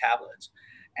these tablets.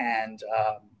 And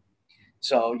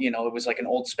So, it was like an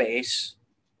old space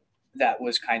that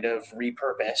was kind of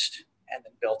repurposed and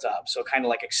then built up. So kind of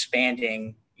like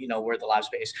expanding, where the lab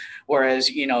space. Whereas,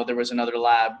 there was another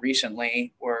lab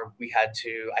recently where I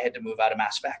had to move out of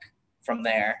mass spec from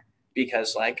there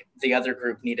because like the other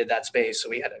group needed that space.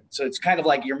 So it's kind of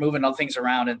like you're moving all things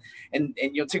around and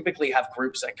you'll typically have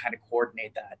groups that kind of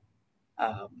coordinate that.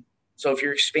 So if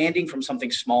you're expanding from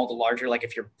something small to larger, like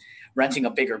if you're renting a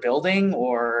bigger building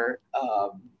or,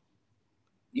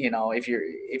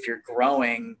 if you're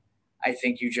growing, I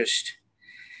think you just,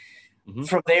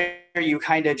 from there, you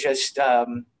kind of just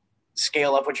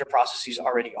scale up what your processes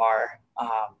already are.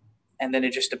 And then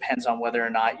it just depends on whether or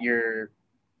not you're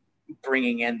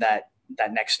bringing in that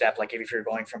next step. Like if you're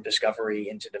going from discovery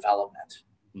into development.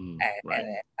 Right.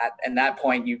 And at that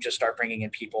point, you just start bringing in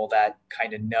people that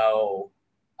kind of know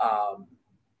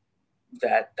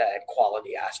that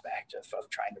quality aspect of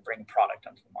trying to bring a product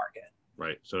onto the market.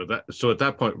 Right. So at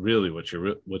that point, really, what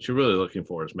you're really looking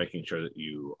for is making sure that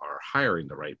you are hiring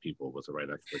the right people with the right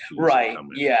expertise. Right.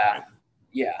 Yeah. Right?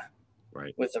 Yeah.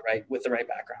 Right. With the right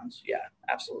backgrounds. Yeah.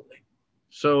 Absolutely.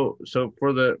 So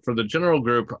for the general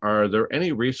group, are there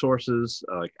any resources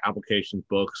like applications,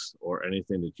 books, or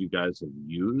anything that you guys have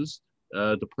used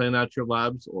to plan out your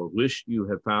labs, or wish you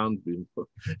had found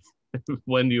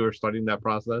when you were starting that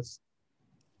process?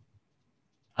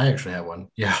 I actually have one.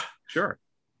 Yeah. Sure.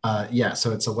 Yeah,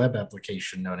 so it's a web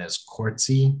application known as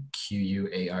Quartzy,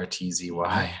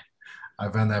 Quartzy. I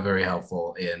found that very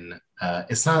helpful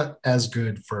it's not as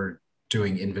good for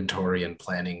doing inventory and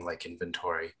planning like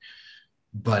inventory,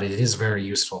 but it is very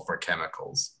useful for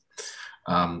chemicals.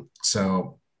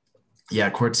 So yeah,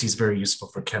 Quartzy is very useful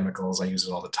for chemicals. I use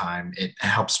it all the time. It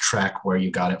helps track where you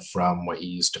got it from, what you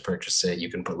used to purchase it. You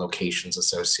can put locations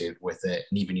associated with it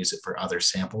and even use it for other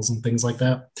samples and things like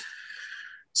that.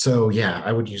 So yeah,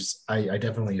 I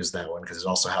definitely use that one because it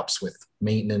also helps with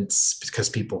maintenance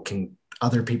because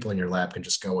other people in your lab can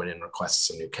just go in and request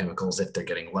some new chemicals if they're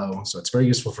getting low. So it's very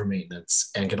useful for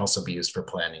maintenance and can also be used for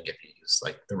planning if you use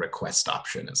like the request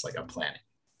option as like a planning.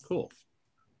 Cool.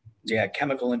 Yeah,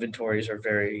 chemical inventories are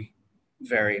very,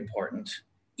 very important.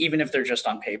 Even if they're just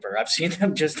on paper. I've seen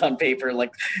them just on paper,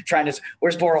 like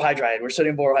where's borohydride? We're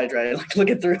studying borohydride, like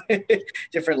looking through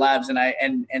different labs.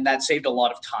 And that saved a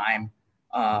lot of time.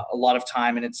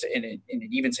 And it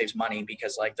even saves money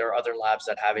because like there are other labs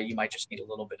that have it. You might just need a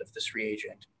little bit of this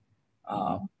reagent.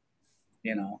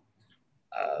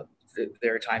 There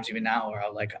are times even now where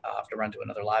I'll have to run to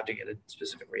another lab to get a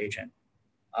specific reagent.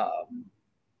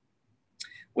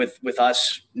 With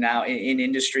us now in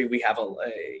industry, we have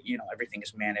everything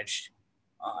is managed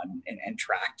and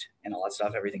tracked and all that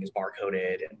stuff. Everything is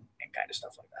barcoded and kind of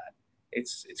stuff like that.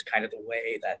 It's kind of the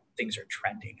way that things are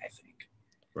trending, I think.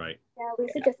 Right. Yeah, we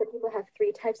suggest that people have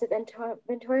three types of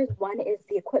inventories. One is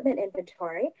the equipment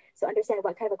inventory. So understand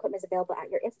what kind of equipment is available at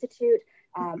your institute,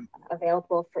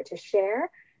 available to share,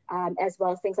 as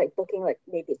well as things like booking, like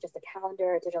maybe it's just a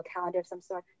calendar, a digital calendar of some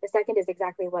sort. The second is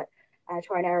exactly what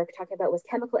Tor and I were talking about was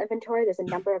chemical inventory. There's a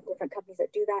number of different companies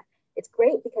that do that. It's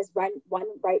great because right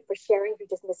for sharing if you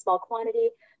just need a small quantity,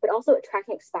 but also at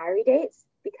tracking expiry dates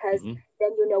because then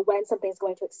you know when something's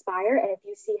going to expire. And if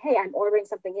you see, hey, I'm ordering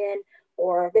something in,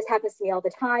 or this happens to me all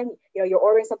the time, you're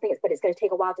ordering something, but it's going to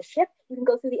take a while to ship, you can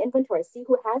go through the inventory, see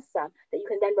who has some that you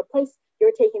can then replace.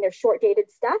 You're taking their short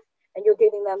dated stuff and you're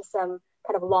giving them some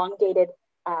kind of long dated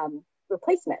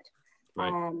replacement.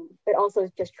 Right. But also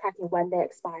just tracking when they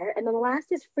expire. And then the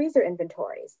last is freezer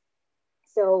inventories.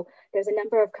 So there's a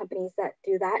number of companies that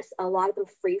do that, a lot of them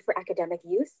free for academic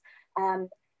use.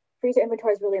 Freezer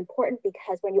inventory is really important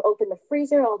because when you open the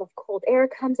freezer, all the cold air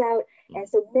comes out. And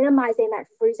so minimizing that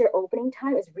freezer opening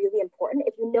time is really important.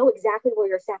 If you know exactly where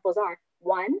your samples are,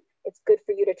 one, it's good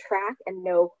for you to track and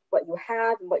know what you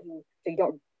have and so you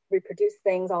don't reproduce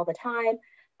things all the time.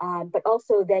 But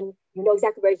also then you know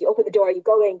exactly where you open the door, you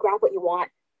go in, grab what you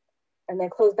want, and then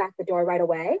close back the door right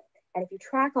away. And if you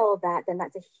track all of that, then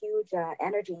that's a huge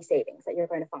energy savings that you're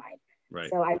going to find. Right.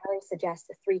 So I really suggest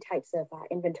the three types of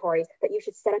inventories that you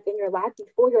should set up in your lab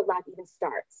before your lab even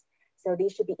starts. So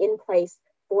these should be in place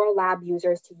for lab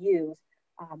users to use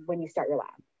when you start your lab.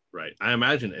 Right. I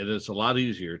imagine it is a lot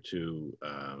easier to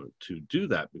do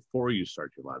that before you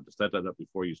start your lab, to set that up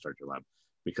before you start your lab.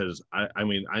 Because I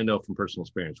mean, I know from personal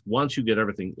experience, once you get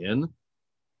everything in,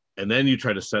 and then you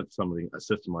try to set a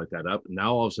system like that up,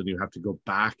 now all of a sudden you have to go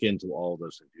back into all of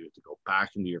those things. You have to go back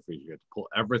into your freezer. You have to pull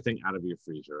everything out of your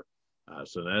freezer.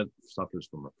 So that suffers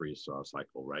from a freeze-thaw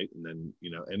cycle, right? And then,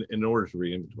 in order to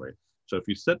re-inventory. So if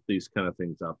you set these kind of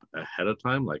things up ahead of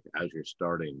time, like as you're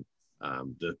starting,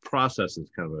 the process is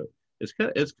kind of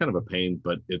it's kind of a pain,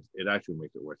 but it actually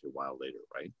makes it worth your while later,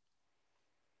 right?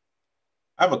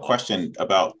 I have a question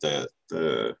about the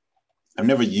I've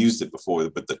never used it before,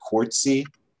 but the Quartzy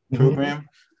program.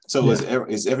 So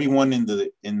is everyone in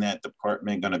that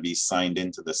department going to be signed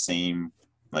into the same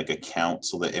like account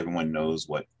so that everyone knows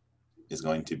what is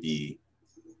going to be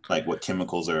like what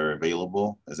chemicals are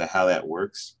available? Is that how that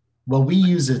works? Well, we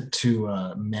use it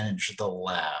to manage the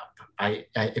lab.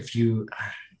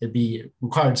 It'd be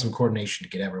required some coordination to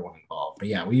get everyone involved. But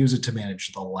yeah, we use it to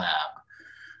manage the lab.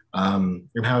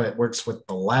 And how it works with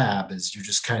the lab is you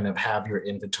just kind of have your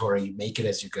inventory, you make it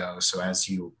as you go. So as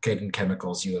you get in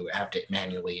chemicals, you have to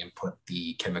manually input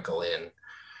the chemical in.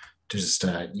 Just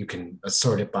you can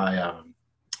sort it by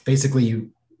basically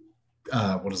you.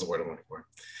 What is the word I'm looking for?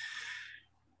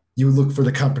 You look for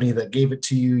the company that gave it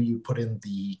to you. You put in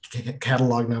the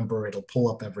catalog number. It'll pull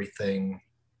up everything.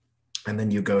 And then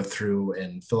you go through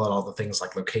and fill out all the things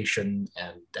like location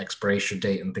and expiration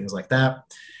date and things like that.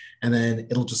 And then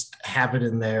it'll just have it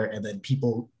in there. And then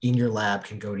people in your lab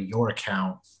can go to your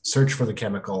account, search for the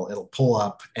chemical. It'll pull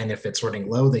up. And if it's running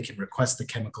low, they can request the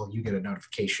chemical. You get a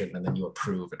notification and then you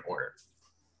approve and order.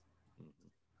 The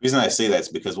reason I say that is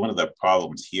because one of the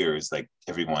problems here is like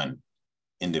everyone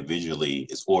individually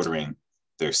is ordering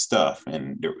their stuff.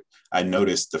 And I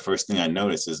noticed the first thing I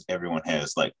noticed is everyone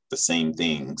has like the same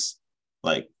things,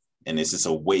 like, and it's just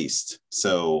a waste.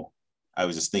 So I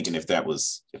was just thinking if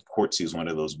Quartzy is one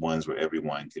of those ones where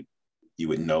you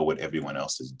would know what everyone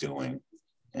else is doing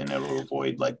and that will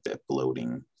avoid like that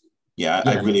bloating. Yeah.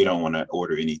 I really don't want to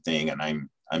order anything. And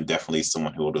I'm definitely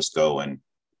someone who will just go and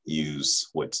use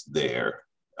what's there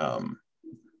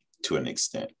to an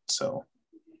extent. So.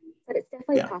 But it's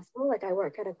definitely possible. Like I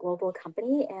work at a global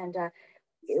company and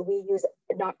we use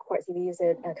not Quartzy, we use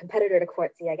a competitor to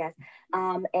Quartzy, I guess.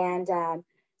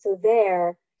 So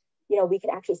there, we can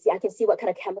actually see, I can see what kind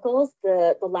of chemicals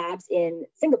the labs in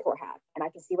Singapore have, and I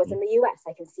can see what's in the US,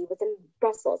 I can see what's in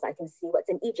Brussels, I can see what's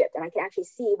in Egypt, and I can actually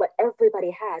see what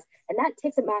everybody has. And that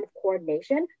takes a amount of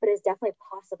coordination, but it's definitely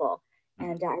possible.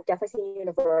 And I've definitely seen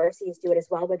universities do it as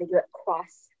well, where they do it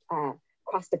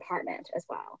cross department as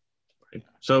well.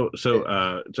 So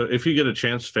if you get a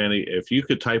chance, Fanny, if you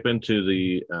could type into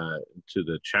the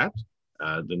chat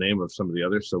the name of some of the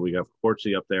others. So we have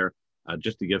Quartzy up there,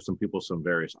 just to give some people some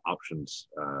various options,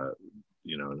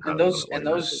 and how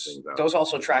those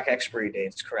also track expiry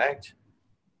dates, correct?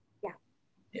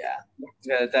 Yeah.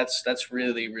 That's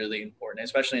really, really important,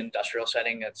 especially in industrial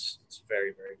setting. It's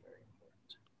very, very, very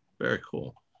important. Very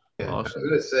cool. Yeah, awesome. I was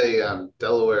going to say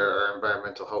Delaware, our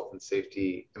environmental health and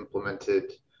safety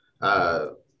implemented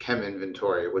chem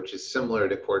inventory, which is similar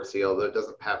to Quartzy, although it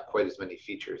doesn't have quite as many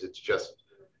features. It's just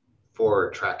for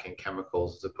tracking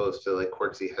chemicals, as opposed to like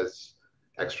Quartzy has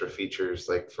extra features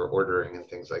like for ordering and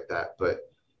things like that.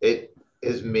 But it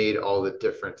has made all the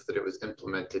difference that it was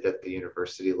implemented at the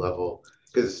university level,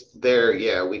 because there,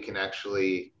 we can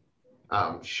actually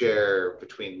share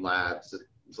between labs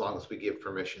as long as we give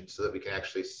permission, so that we can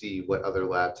actually see what other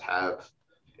labs have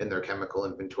in their chemical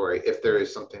inventory. If there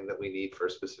is something that we need for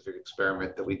a specific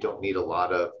experiment that we don't need a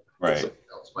lot of, right, something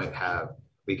else might have,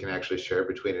 we can actually share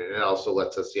between it. And it also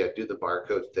lets us do the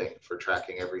barcode thing for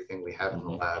tracking everything we have in the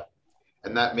lab.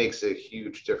 And that makes a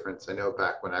huge difference. I know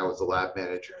back when I was a lab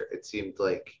manager, it seemed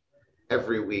like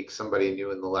every week somebody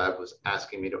new in the lab was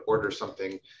asking me to order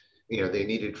something they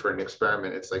needed for an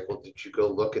experiment. It's like, well, did you go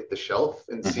look at the shelf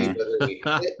and see whether we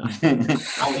had it?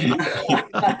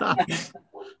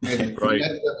 And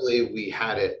inevitably we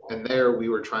had it, and there we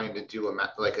were trying to do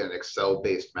like an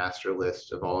Excel-based master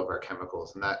list of all of our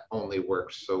chemicals, and that only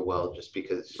worked so well just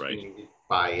because we needed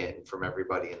buy-in from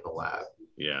everybody in the lab.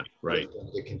 Yeah, right.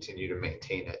 To continue to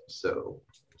maintain it. So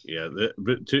yeah,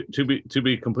 but to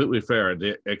be completely fair,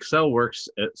 the Excel works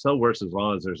as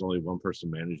long as there's only one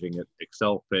person managing it.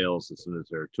 Excel fails as soon as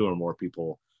there are two or more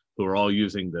people who are all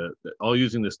using the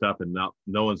stuff, and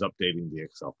no one's updating the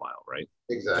Excel file, right?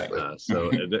 Exactly. So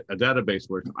a database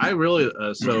works. I really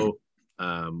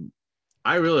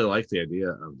like the idea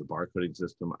of the barcoding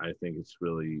system. I think it's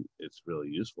really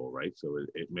useful, right? So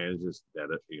it manages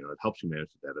data. It helps you manage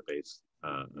the database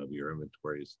of your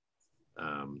inventories.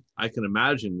 I can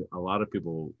imagine a lot of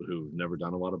people who've never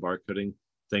done a lot of barcoding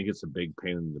think it's a big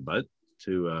pain in the butt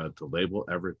to label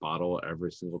every bottle,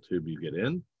 every single tube you get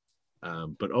in.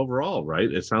 But overall,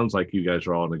 right, it sounds like you guys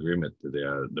are all in agreement that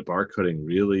the barcoding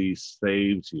really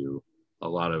saves you a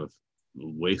lot of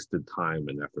wasted time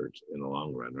and effort in the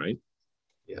long run, right?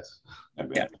 Yes.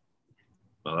 Yeah.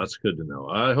 Well, that's good to know.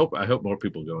 I hope more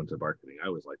people go into barcoding. I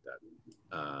always like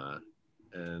that.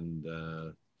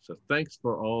 So thanks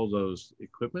for all those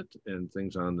equipment and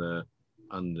things on the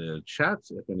on the chats,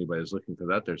 if anybody's looking for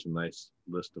that, there's a nice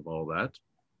list of all that.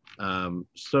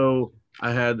 So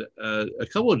I had a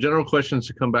couple of general questions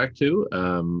to come back to.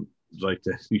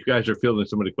 You guys are fielding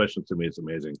so many questions to me, it's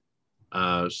amazing.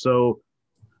 So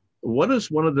what is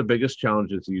one of the biggest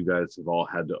challenges you guys have all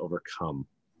had to overcome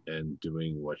in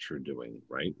doing what you're doing,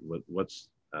 right?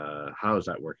 How is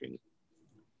that working?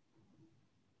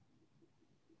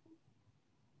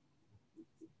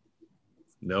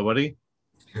 Nobody?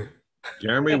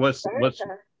 Jeremy, what's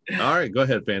all right, go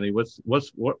ahead, Fanny. What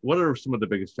are some of the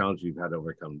biggest challenges you've had to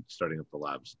overcome starting up the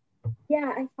labs?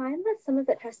 Yeah, I find that some of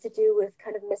it has to do with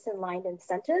kind of misaligned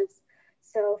incentives.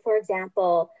 So for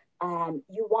example,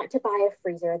 you want to buy a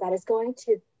freezer that is going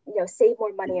to save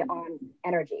more money on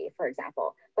energy, for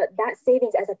example, but that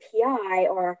savings as a PI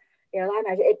or lab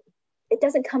manager, it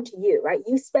doesn't come to you, right?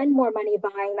 You spend more money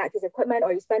buying that piece of equipment,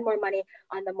 or you spend more money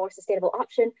on the more sustainable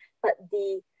option, but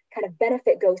the kind of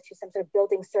benefit goes to some sort of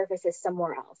building services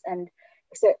somewhere else. And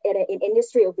so in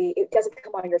industry, it doesn't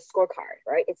come on your scorecard,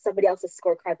 right? It's somebody else's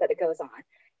scorecard that it goes on.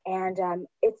 And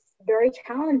it's very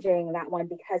challenging, that one,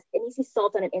 because it needs to be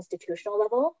solved on an institutional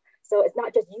level. So it's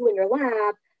not just you and your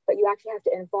lab, but you actually have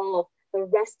to involve the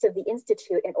rest of the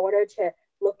institute in order to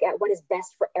look at what is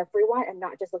best for everyone and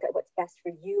not just look at what's best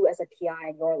for you as a PI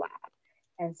in your lab.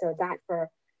 And so that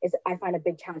I find a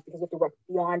big challenge, because you have to work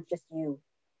beyond just you.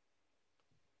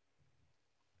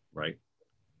 Right.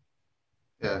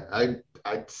 Yeah,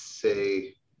 I'd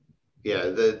say, yeah,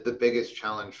 the biggest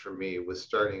challenge for me was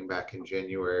starting back in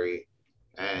January,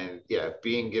 and yeah,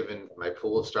 being given my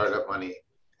pool of startup money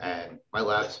and my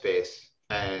lab space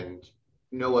and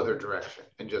no other direction,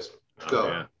 and just go.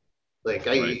 Yeah. Like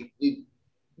Right.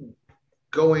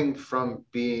 Going from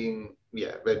being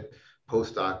a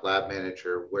postdoc lab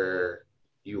manager, where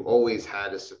you always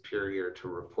had a superior to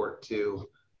report to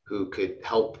who could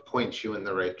help point you in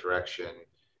the right direction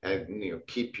and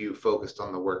keep you focused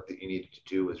on the work that you needed to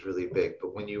do, was really big.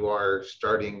 But when you are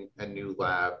starting a new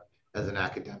lab as an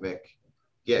academic,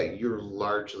 you're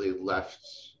largely left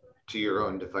to your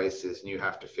own devices, and you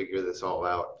have to figure this all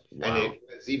out. Wow. And it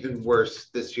was even worse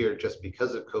this year just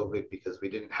because of COVID, because we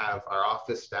didn't have our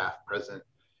office staff present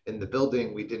in the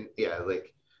building. We didn't,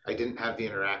 I didn't have the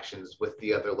interactions with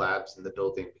the other labs in the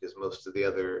building, because most of the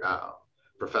other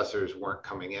professors weren't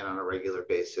coming in on a regular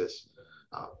basis.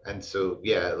 And so,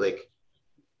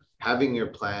 having your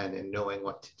plan and knowing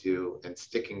what to do and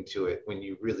sticking to it when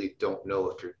you really don't know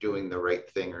if you're doing the right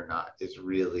thing or not is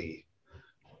really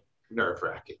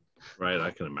nerve-wracking. Right, I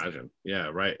can imagine. Yeah,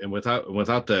 right. And without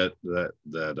that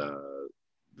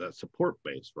support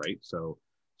base, right? So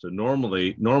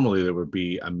normally there would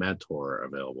be a mentor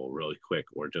available really quick,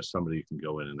 or just somebody you can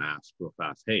go in and ask real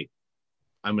fast, hey,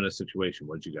 I'm in a situation,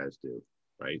 what'd you guys do?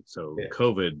 Right. So yeah.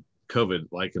 COVID,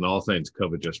 like in all things,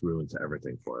 COVID just ruins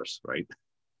everything for us, right?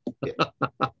 Yeah.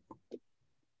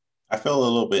 I feel a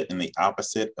little bit in the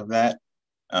opposite of that.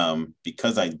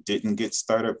 Because I didn't get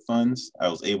startup funds, I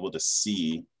was able to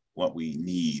see what we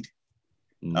need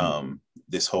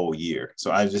this whole year.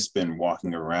 So I've just been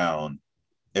walking around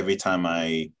every time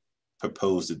I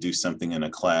propose to do something in a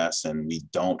class and we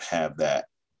don't have that.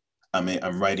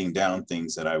 I'm writing down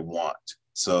things that I want.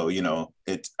 So,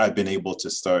 I've been able to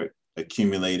start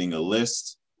accumulating a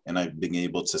list, and I've been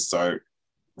able to start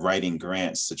writing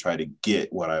grants to try to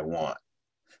get what I want.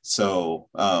 So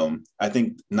I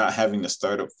think not having the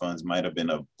startup funds might have been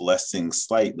a blessing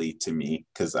slightly to me,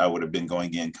 because I would have been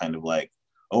going in kind of like,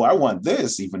 oh, I want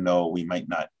this, even though we might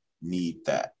not need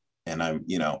that. And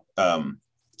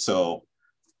so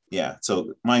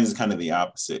mine is kind of the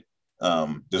opposite.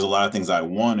 There's a lot of things I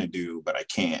want to do, but I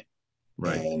can't.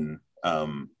 Right.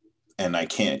 And I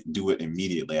can't do it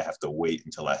immediately. I have to wait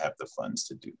until I have the funds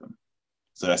to do them.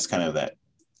 So that's kind of that.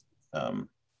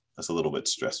 That's a little bit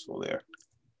stressful there.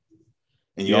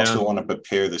 And you also want to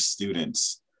prepare the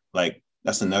students. Like,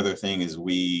 that's another thing, is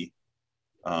we're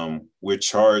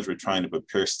charged with trying to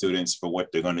prepare students for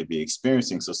what they're going to be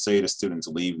experiencing. So say the students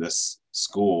leave this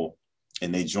school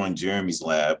and they join Jeremy's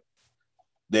lab.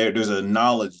 There's a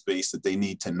knowledge base that they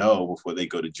need to know before they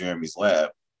go to Jeremy's lab.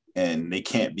 And they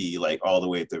can't be like all the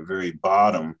way at the very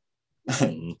bottom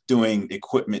doing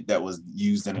equipment that was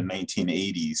used in the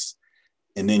 1980s.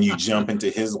 And then you jump into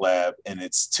his lab and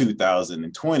it's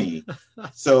 2020.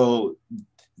 So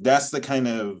that's the kind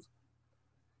of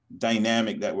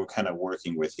dynamic that we're kind of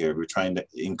working with here. We're trying to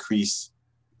increase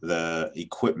the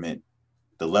equipment,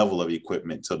 the level of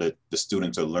equipment, so that the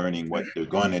students are learning what they're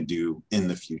going to do in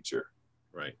the future.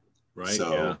 Right.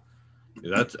 So,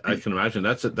 yeah. I can imagine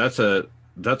that's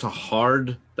a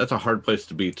hard place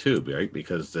to be too, right?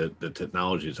 Because the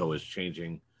technology is always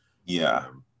changing. Yeah.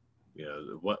 you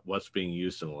know, what's being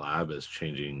used in the lab is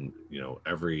changing, you know,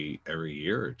 every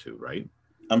year or two, right?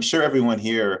 I'm sure everyone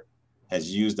here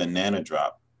has used a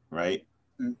nanodrop, right?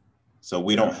 Mm. So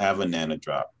we don't have a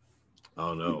nanodrop.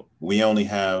 Oh no. We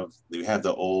have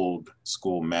the old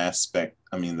school mass spec.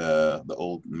 I mean the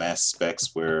old mass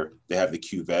specs where they have the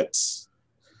cuvettes.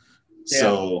 Yeah.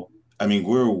 So I mean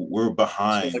we're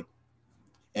behind,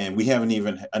 and we haven't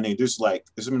even. I mean there's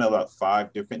been about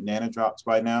 5 different nanodrops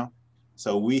by now,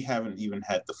 so we haven't even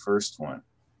had the first one.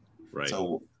 Right.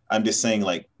 So I'm just saying,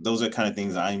 like, those are kind of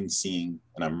things I'm seeing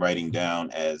and I'm writing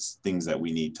down as things that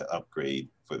we need to upgrade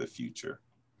for the future.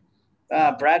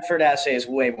 Bradford assay is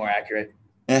way more accurate.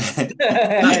 Thank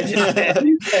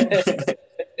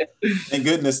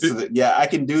goodness. Yeah, I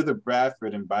can do the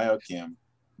Bradford and biochem,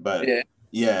 but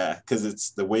yeah, because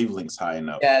it's the wavelength's high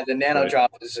enough. Yeah, the nanodrop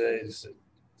is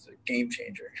a game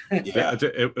changer. Yeah.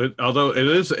 Although it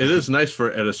is nice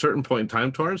for at a certain point in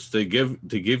time, Torrence, to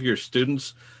give your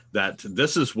students that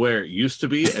this is where it used to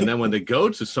be, and then when they go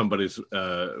to somebody's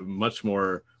much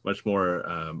more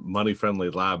money friendly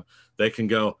lab, they can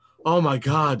go, oh my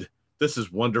God, this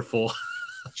is wonderful.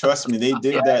 Trust me, they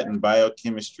did that in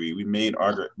biochemistry. We made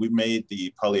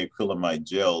the polyacrylamide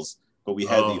gels, but we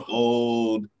had the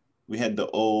old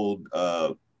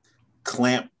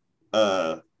clamp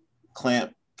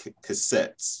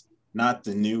cassettes, not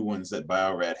the new ones that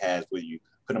Biorad has where you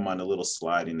put them on a little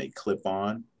slide and they clip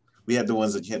on. We had the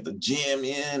ones that you had to jam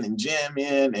in,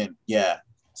 and yeah.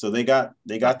 So they got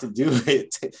to do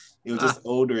it. It was just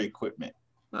older equipment,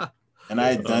 and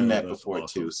I had done that before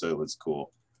too, so it was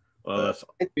cool. Well,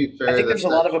 I think there's a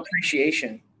lot of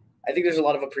appreciation. I think there's a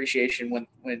lot of appreciation when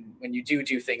you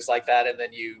do things like that, and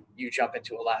then you jump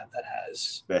into a lab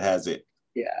that has it.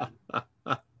 Yeah.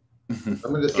 I'm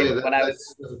going to say that when I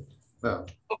was. No.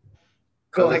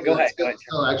 Go ahead. It's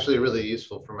still actually really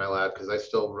useful for my lab because I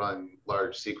still run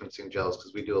large sequencing gels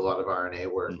because we do a lot of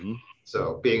RNA work. Mm-hmm.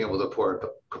 So being able to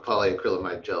pour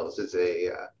polyacrylamide gels is a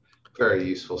very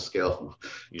useful skill.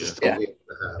 Just to be able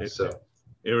to have.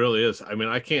 It really is. I mean,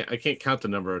 I can't count the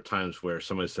number of times where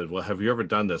somebody said, well, have you ever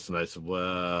done this? And I said,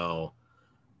 well,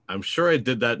 I'm sure I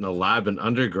did that in a lab in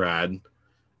undergrad.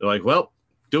 They're like, well,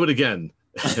 do it again.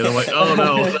 And I'm like, oh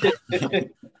no.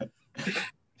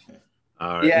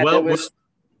 All right. Yeah, well,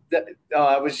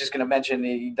 I was just going to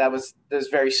mention that was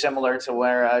very similar to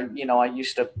where I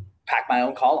used to pack my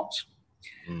own columns.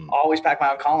 Always pack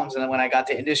my own columns, and then when I got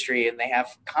to industry, and they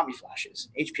have combi flashes,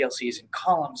 HPLCs, and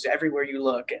columns everywhere you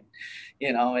look, and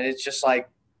and it's just like,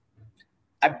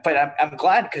 I'm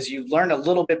glad because you learn a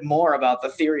little bit more about the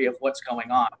theory of what's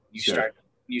going on. You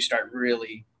start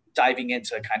really diving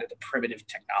into kind of the primitive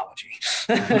technology.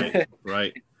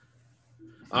 Right.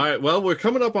 All right. Well, we're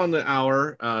coming up on the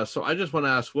hour, so I just want to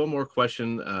ask one more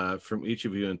question from each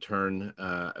of you in turn,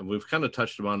 and we've kind of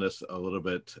touched upon this a little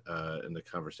bit in the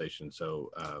conversation.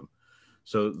 So,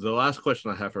 so the last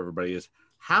question I have for everybody is,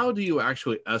 how do you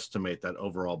actually estimate that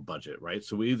overall budget? Right.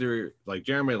 So we either, like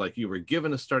Jeremy, like you were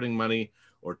given a starting money,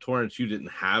 or Torrence, you didn't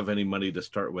have any money to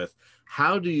start with.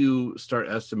 How do you start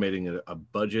estimating a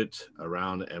budget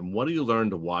around, and what do you learn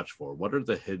to watch for? What are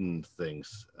the hidden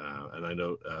things? And I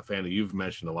know, Fanny, you've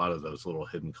mentioned a lot of those little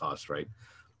hidden costs, right?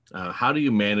 How do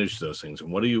you manage those things,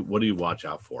 and what do you watch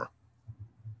out for?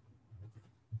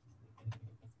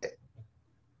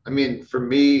 I mean, for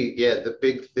me, the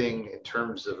big thing in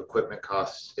terms of equipment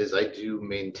costs is I do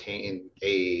maintain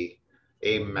a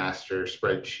master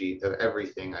spreadsheet of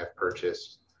everything I've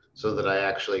purchased so that I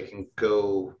actually can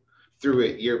go through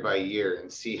it year by year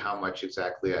and see how much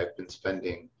exactly I've been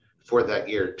spending for that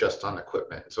year just on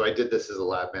equipment. So I did this as a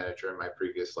lab manager in my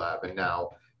previous lab, and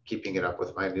now keeping it up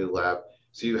with my new lab.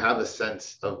 So you have a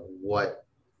sense of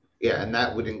and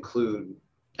that would include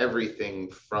everything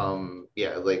from,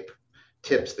 like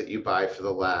tips that you buy for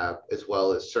the lab, as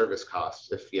well as service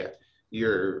costs. If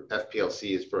your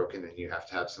FPLC is broken and you have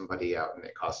to have somebody out and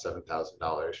it costs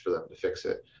 $7,000 for them to fix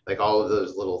it. Like, all of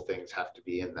those little things have to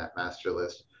be in that master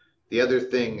list. The other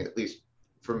thing, at least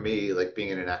for me, like being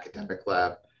in an academic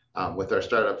lab, with our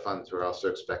startup funds, we're also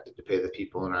expected to pay the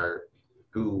people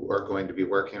who are going to be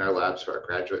working in our labs, so our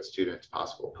graduate students,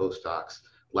 possible postdocs,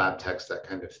 lab techs, that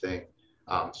kind of thing.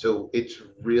 So it's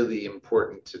really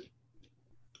important to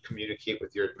communicate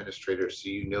with your administrator so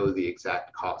you know the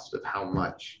exact cost of how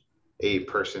much a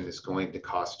person is going to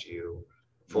cost you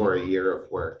for a year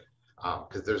of work,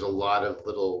 because there's a lot of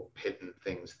little hidden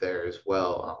things there as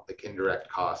well, like indirect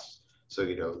costs. So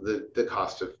the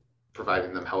cost of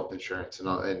providing them health insurance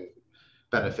and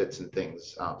benefits and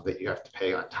things that you have to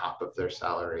pay on top of their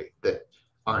salary that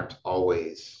aren't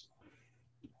always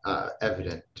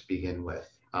evident to begin with.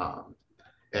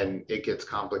 and it gets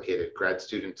complicated. Grad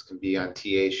students can be on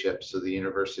TA-ships, so the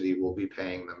university will be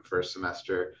paying them for a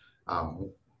semester.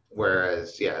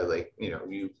 Whereas, yeah, like, you know,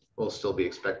 you will still be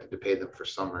expected to pay them for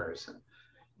summers. And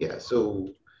yeah, so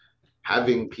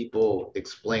having people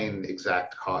explain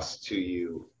exact costs to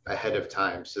you ahead of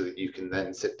time so that you can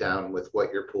then sit down with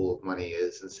what your pool of money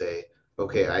is and say,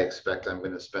 okay, I expect I'm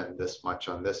going to spend this much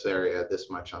on this area, this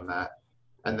much on that.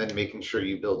 And then making sure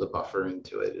you build a buffer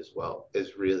into it as well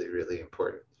is really, really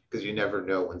important, because you never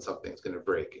know when something's going to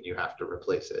break and you have to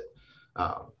replace it.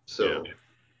 So, yeah.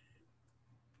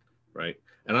 Right.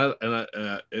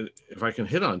 If I can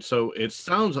hit on, so it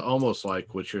sounds almost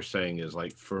like what you're saying is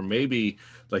like, for maybe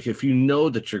like if you know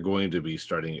that you're going to be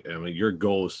starting, I mean, your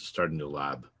goal is to start a new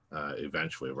lab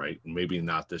eventually, right? Maybe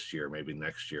not this year, maybe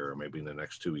next year, or maybe in the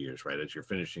next 2 years, right? As you're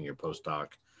finishing your postdoc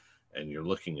and you're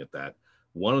looking at that.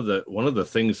 One of the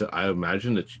things that I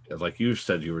imagine that, like you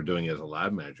said, you were doing as a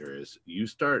lab manager, is you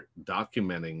start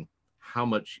documenting how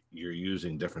much you're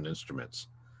using different instruments.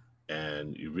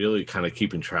 And you really kind of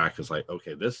keeping track is like,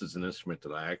 okay, this is an instrument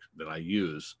that I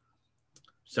use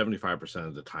 75%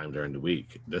 of the time during the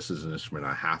week. This is an instrument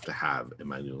I have to have in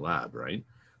my new lab, right?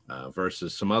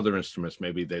 Versus some other instruments,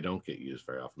 maybe they don't get used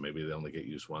very often. Maybe they only get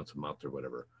used once a month or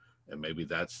whatever. And maybe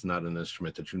that's not an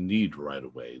instrument that you need right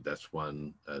away. That's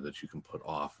one that you can put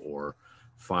off or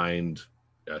find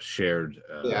shared.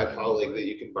 a colleague that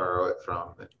you can borrow it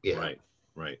from. Yeah.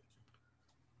 Right.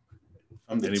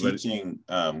 From the teaching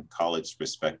college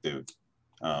perspective,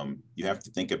 you have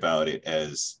to think about it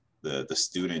as the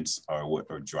students are what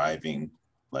are driving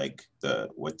like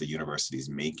what the university is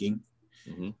making.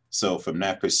 Mm-hmm. So from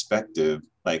that perspective,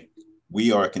 like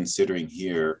we are considering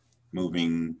here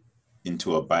moving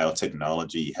into a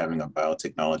biotechnology, having a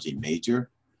biotechnology major.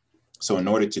 So in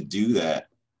order to do that,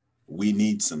 we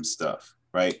need some stuff,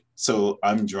 right? So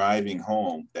I'm driving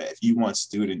home that if you want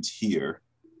students here,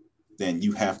 then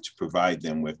you have to provide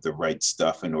them with the right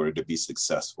stuff in order to be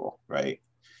successful, right?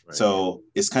 So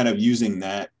it's kind of using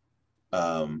that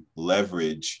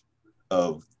leverage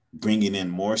of bringing in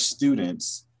more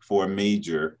students for a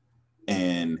major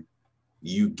and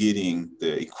you getting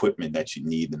the equipment that you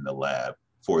need in the lab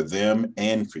for them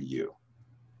and for you.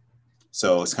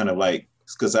 So it's kind of like,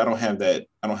 because I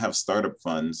don't have startup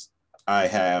funds. I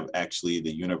have actually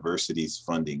the university's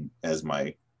funding to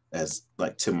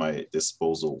my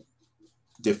disposal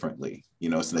differently,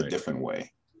 it's in a different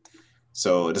way.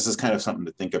 So this is kind of something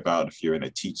to think about if you're in a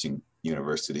teaching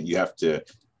university. You have to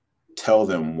tell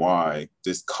them why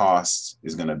this cost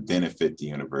is going to benefit the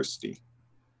university.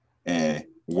 And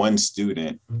one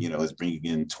student, is bringing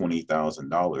in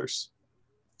 $20,000.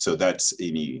 So that's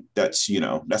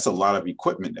a lot of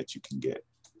equipment that you can get.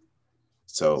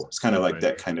 So it's kind of like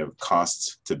that kind of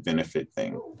cost to benefit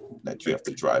thing that you have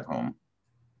to drive home.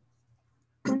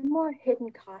 One more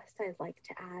hidden cost I'd like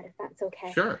to add, if that's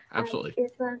okay. Sure, absolutely.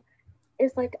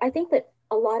 Is like, I think that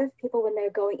a lot of people, when they're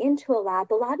going into a lab,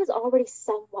 the lab is already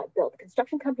somewhat built. The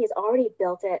construction company has already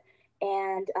built it.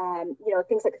 And,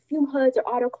 things like fume hoods or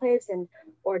autoclaves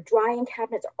or drying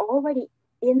cabinets are already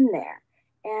in there.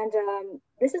 And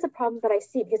this is a problem that I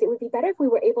see, because it would be better if we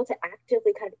were able to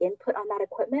actively kind of input on that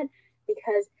equipment,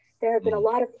 because there have been a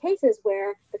lot of cases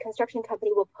where the construction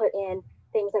company will put in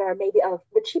things that are maybe of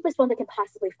the cheapest one they can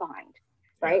possibly find,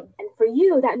 right? And for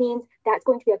you, that means that's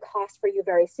going to be a cost for you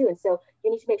very soon. So you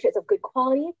need to make sure it's of good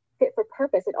quality, fit for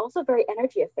purpose, and also very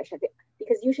energy efficient,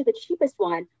 because usually the cheapest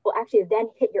one will actually then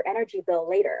hit your energy bill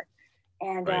later.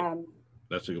 And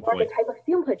that's a good point. What the type of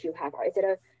fume hood you have, is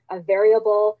it a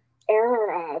variable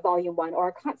air volume one or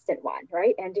a constant one,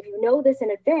 right? And if you know this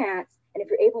in advance, and if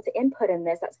you're able to input in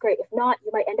this, that's great. If not,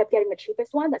 you might end up getting the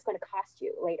cheapest one that's going to cost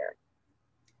you later.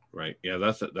 Right. Yeah,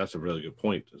 that's a really good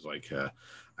point. It's like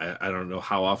I don't know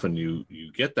how often you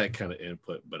get that kind of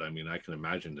input, but I mean, I can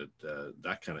imagine that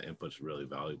that kind of input is really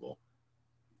valuable.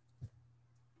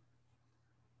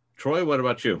 Troy, what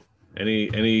about you?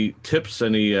 Any tips,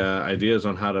 any ideas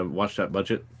on how to watch that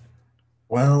budget?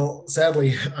 Well,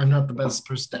 sadly, I'm not the best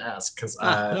person to ask, because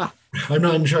I'm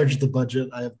not in charge of the budget.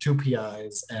 I have 2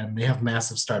 PIs, and they have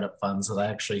massive startup funds that I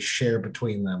actually share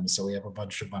between them. So we have a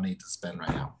bunch of money to spend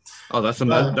right now. Oh, that's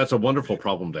a wonderful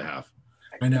problem to have.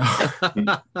 I know.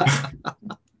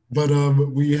 But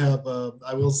we have,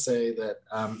 I will say that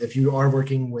if you are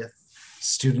working with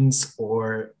students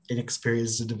or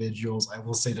inexperienced individuals, I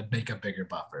will say to make a bigger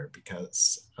buffer,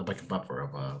 because like a buffer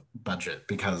of a budget,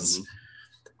 because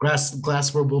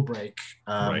glassware will break.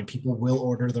 People will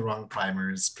order the wrong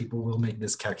primers. People will make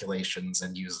miscalculations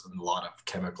and use a lot of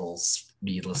chemicals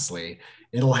needlessly.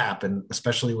 It'll happen,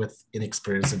 especially with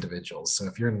inexperienced individuals. So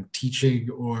if you're in teaching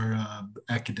or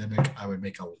academic, I would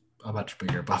make a much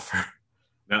bigger buffer.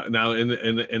 Now in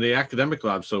the academic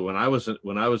labs. So when I was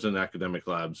in academic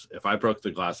labs, if I broke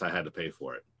the glass, I had to pay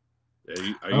for it.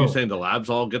 Are you saying the labs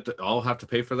all have to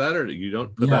pay for that, or you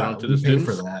don't put that onto the students? Yeah,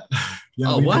 we pay for that.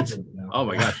 Yeah, oh, what? Oh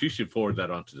my gosh, you should forward that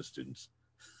on to the students.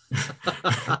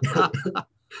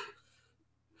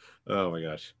 Oh my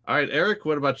gosh. All right, Eric,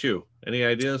 what about you? Any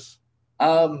ideas?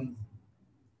 For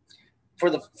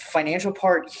the financial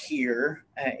part here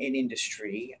in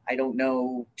industry, I don't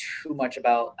know too much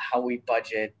about how we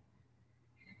budget.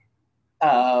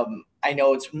 I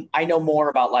know more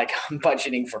about like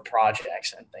budgeting for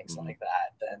projects and things like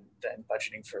that than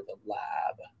budgeting for the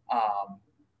lab.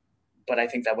 But I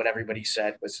think that what everybody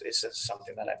said is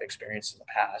something that I've experienced in the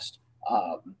past.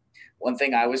 One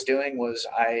thing I was doing was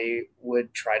I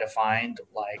would try to find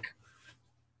like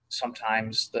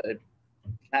sometimes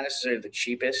not necessarily the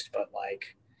cheapest, but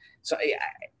like, so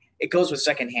it goes with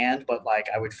secondhand, but like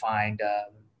I would find,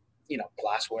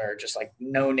 glassware, just like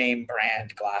no name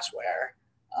brand glassware,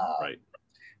 right.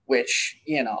 Which,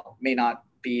 may not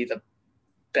be the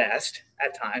best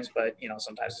at times, but,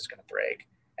 sometimes it's going to break.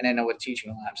 And I know with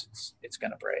teaching labs, it's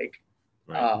going to break.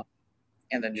 Right.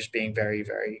 And then just being very,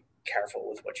 very careful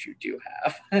with what you do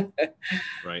have.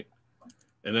 Right.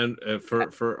 And then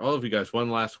for all of you guys,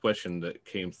 one last question that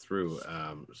came through.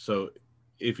 So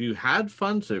if you had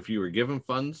funds, if you were given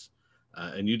funds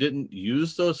and you didn't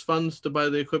use those funds to buy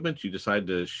the equipment, you decide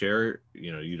to share,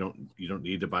 you don't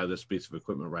need to buy this piece of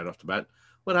equipment right off the bat.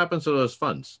 What happens to those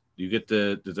funds? Do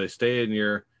they stay in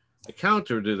your account,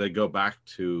 or do they go back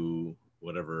to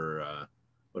whatever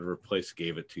place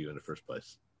gave it to you in the first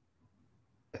place?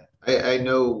 I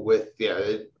know with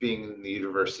it being in the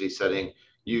university setting,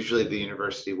 usually the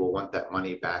university will want that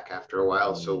money back after a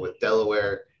while. So with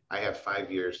Delaware, I have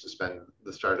 5 years to spend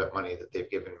the startup money that they've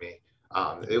given me.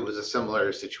 It was a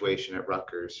similar situation at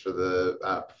Rutgers for the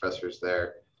professors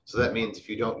there. So that means if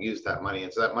you don't use that money,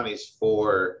 and so that money is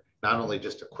for not only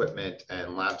just equipment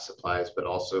and lab supplies, but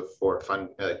also for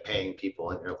paying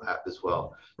people in your lab as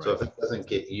well. Right. So if it doesn't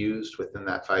get used within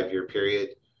that 5-year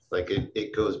period, like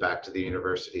it goes back to the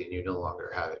university and you no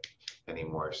longer have it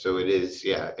anymore. So it is,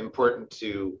 important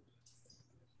to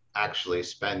actually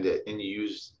spend it and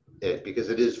use it, because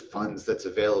it is funds that's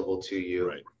available to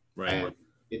you. Right. And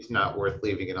it's not worth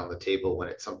leaving it on the table when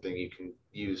it's something you can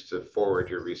use to forward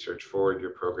your research, forward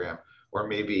your program, or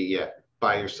maybe,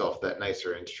 buy yourself that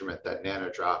nicer instrument, that nano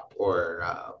drop, or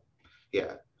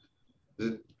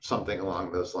something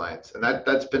along those lines. And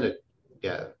that's been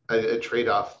a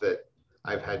trade-off that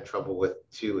I've had trouble with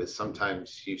too, is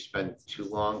sometimes you spend too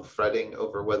long fretting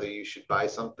over whether you should buy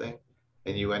something,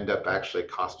 and you end up actually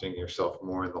costing yourself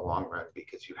more in the long run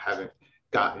because you haven't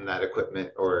gotten that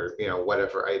equipment or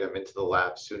whatever item into the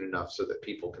lab soon enough so that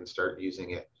people can start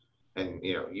using it. And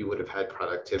you would have had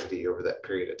productivity over that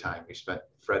period of time you spent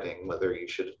fretting whether you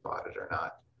should have bought it or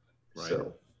not. Right.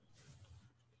 So.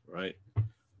 Right.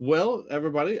 Well,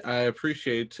 everybody, I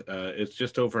appreciate it's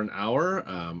just over an hour.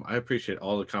 I appreciate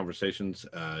all the conversations.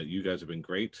 You guys have been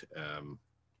great.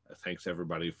 Thanks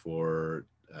everybody for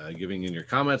giving in your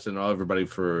comments, and everybody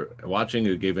for watching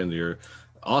who gave in your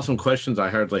awesome questions. I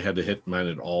hardly had to hit mine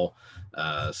at all.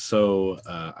 So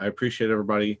I appreciate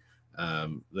everybody.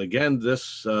 Again,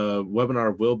 this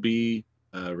webinar will be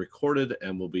recorded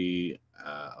and will be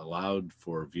allowed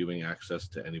for viewing access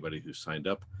to anybody who signed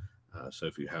up. So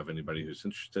if you have anybody who's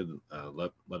interested,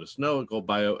 let us know at Gold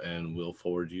Bio, and we'll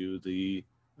forward you the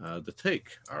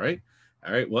take. All right.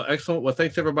 Well, excellent. Well,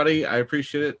 thanks everybody. I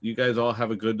appreciate it. You guys all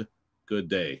have a good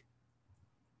day.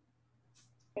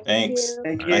 Thanks.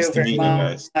 Thank you. Nice to meet you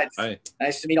guys.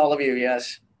 Nice to meet all of you.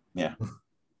 Yes. Yeah.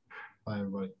 Bye,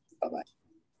 everybody. Bye-bye.